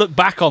 We'll look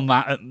back on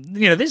that.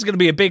 This is going to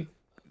be a big,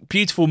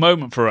 beautiful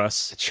moment for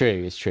us.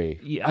 It's true.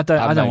 Yeah, I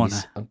don't want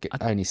to. I'm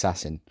only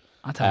sassing.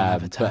 I don't want to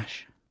have a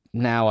tash.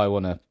 Now I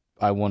want to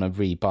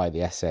re-buy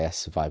the SAS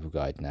Survival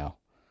Guide now.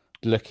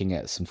 Looking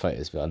at some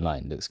photos of it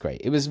online, looks great.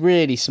 It was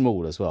really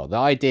small as well. The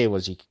idea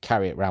was you could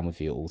carry it around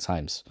with you at all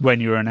times. When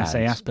you were an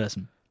SAS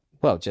person?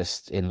 Well,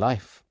 just in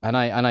life. And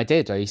I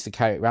did. I used to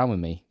carry it around with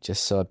me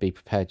just so I'd be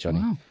prepared, Johnny.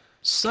 Wow. In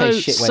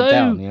case shit went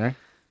down,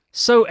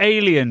 So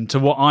alien to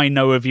what I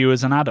know of you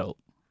as an adult.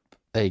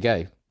 There you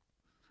go.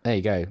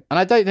 And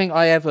I don't think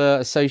I ever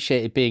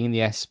associated being in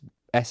the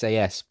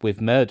SAS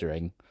with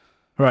murdering.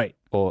 Right.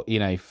 Or,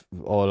 being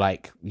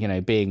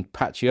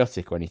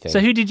patriotic or anything. So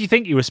who did you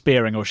think you were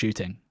spearing or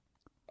shooting?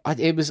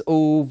 It was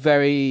all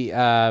very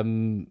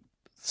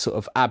sort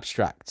of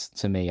abstract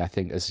to me, I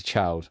think, as a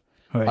child.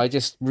 Right. I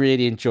just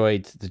really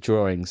enjoyed the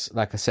drawings.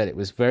 Like I said, it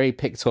was very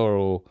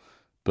pictorial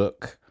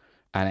book,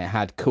 and it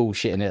had cool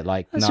shit in it,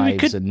 like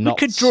knives and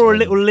knots. We could draw a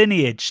little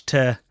lineage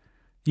to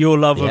your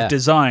love of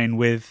design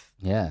with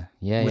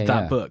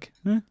that book.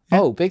 Yeah.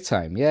 Oh, big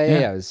time. Yeah.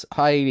 It was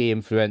highly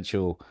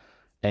influential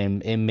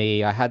in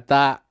me. I had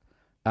that,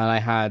 and I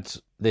had,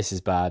 this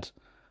is bad,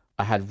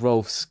 I had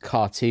Rolf's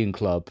Cartoon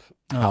Club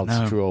How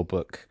to Draw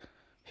book,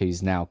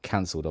 who's now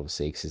cancelled,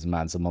 obviously, because his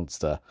man's a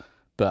monster.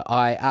 But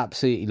I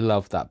absolutely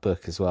loved that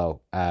book as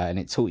well. And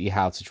it taught you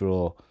how to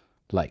draw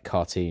like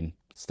cartoon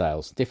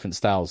styles, different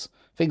styles,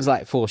 things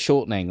like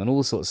foreshortening and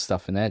all sorts of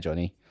stuff in there,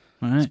 Johnny.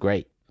 Right. It's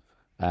great.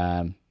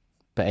 But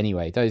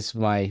anyway, those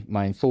were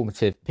my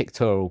informative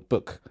pictorial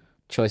book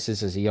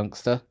choices as a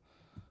youngster.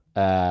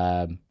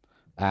 And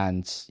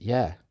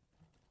yeah,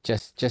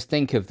 just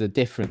think of the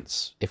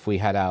difference if we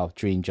had our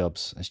dream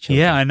jobs as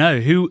children. Yeah, I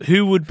know.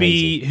 Who would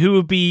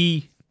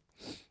be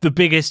the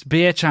biggest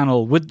beer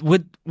channel?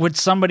 Would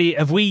somebody,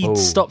 have we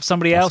stopped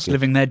somebody else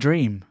living their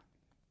dream?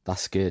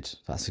 That's good.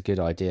 That's a good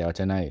idea. I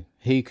don't know.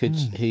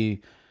 Who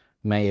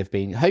may have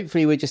been.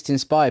 Hopefully we just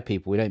inspire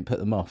people. We don't put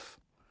them off.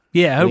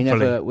 Yeah,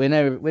 hopefully. We're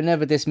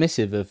never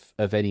dismissive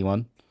of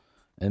anyone.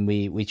 And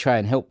we try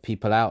and help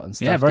people out and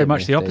stuff. Yeah, very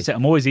much the opposite.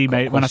 I'm always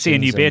emailing. When I see a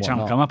new beer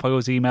channel come up, I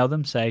always email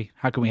them, say,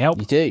 how can we help?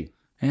 You do?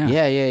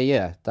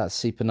 Yeah. That's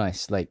super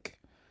nice. Like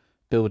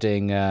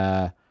building,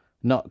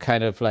 not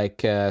kind of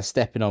like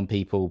stepping on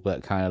people,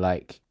 but kind of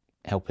like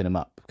helping them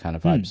up kind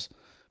of vibes.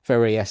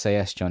 Very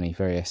SAS, Johnny.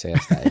 Very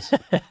SAS, that is.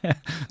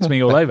 It's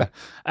me all over.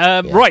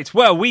 Right.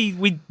 Well, we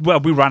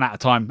ran out of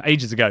time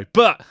ages ago,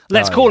 but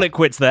let's call it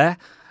quits there.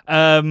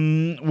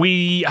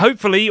 We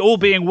hopefully, all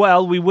being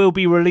well, we will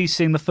be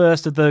releasing the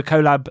first of the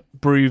collab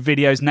brew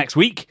videos next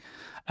week.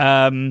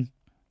 And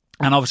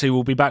obviously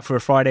we'll be back for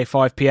a Friday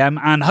 5 p.m.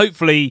 and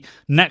hopefully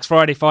next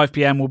Friday 5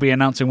 p.m. we'll be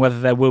announcing whether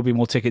there will be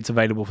more tickets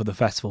available for the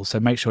festival. So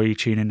make sure you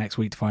tune in next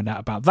week to find out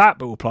about that,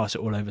 but we'll blast it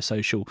all over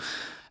social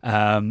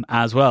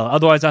as well.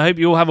 Otherwise, I hope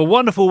you all have a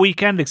wonderful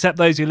weekend, except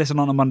those who listen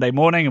on a Monday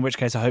morning, in which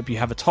case I hope you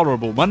have a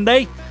tolerable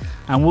Monday,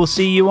 and we'll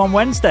see you on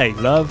Wednesday.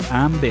 Love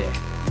and beer.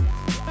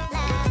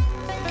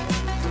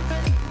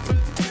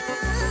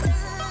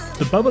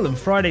 The Bubble and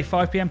Friday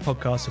 5pm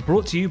podcasts are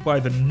brought to you by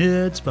the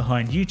nerds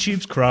behind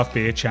YouTube's craft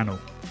beer channel.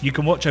 You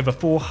can watch over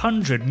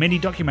 400 mini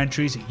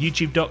documentaries at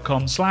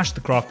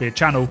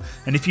youtube.com/thecraftbeerchannel,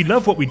 and if you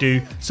love what we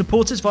do,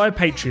 support us via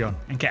Patreon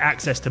and get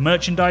access to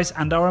merchandise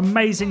and our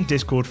amazing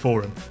Discord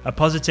forum, a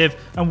positive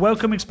and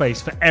welcoming space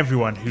for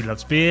everyone who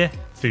loves beer,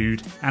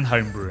 food and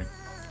homebrewing.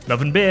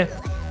 Love and beer.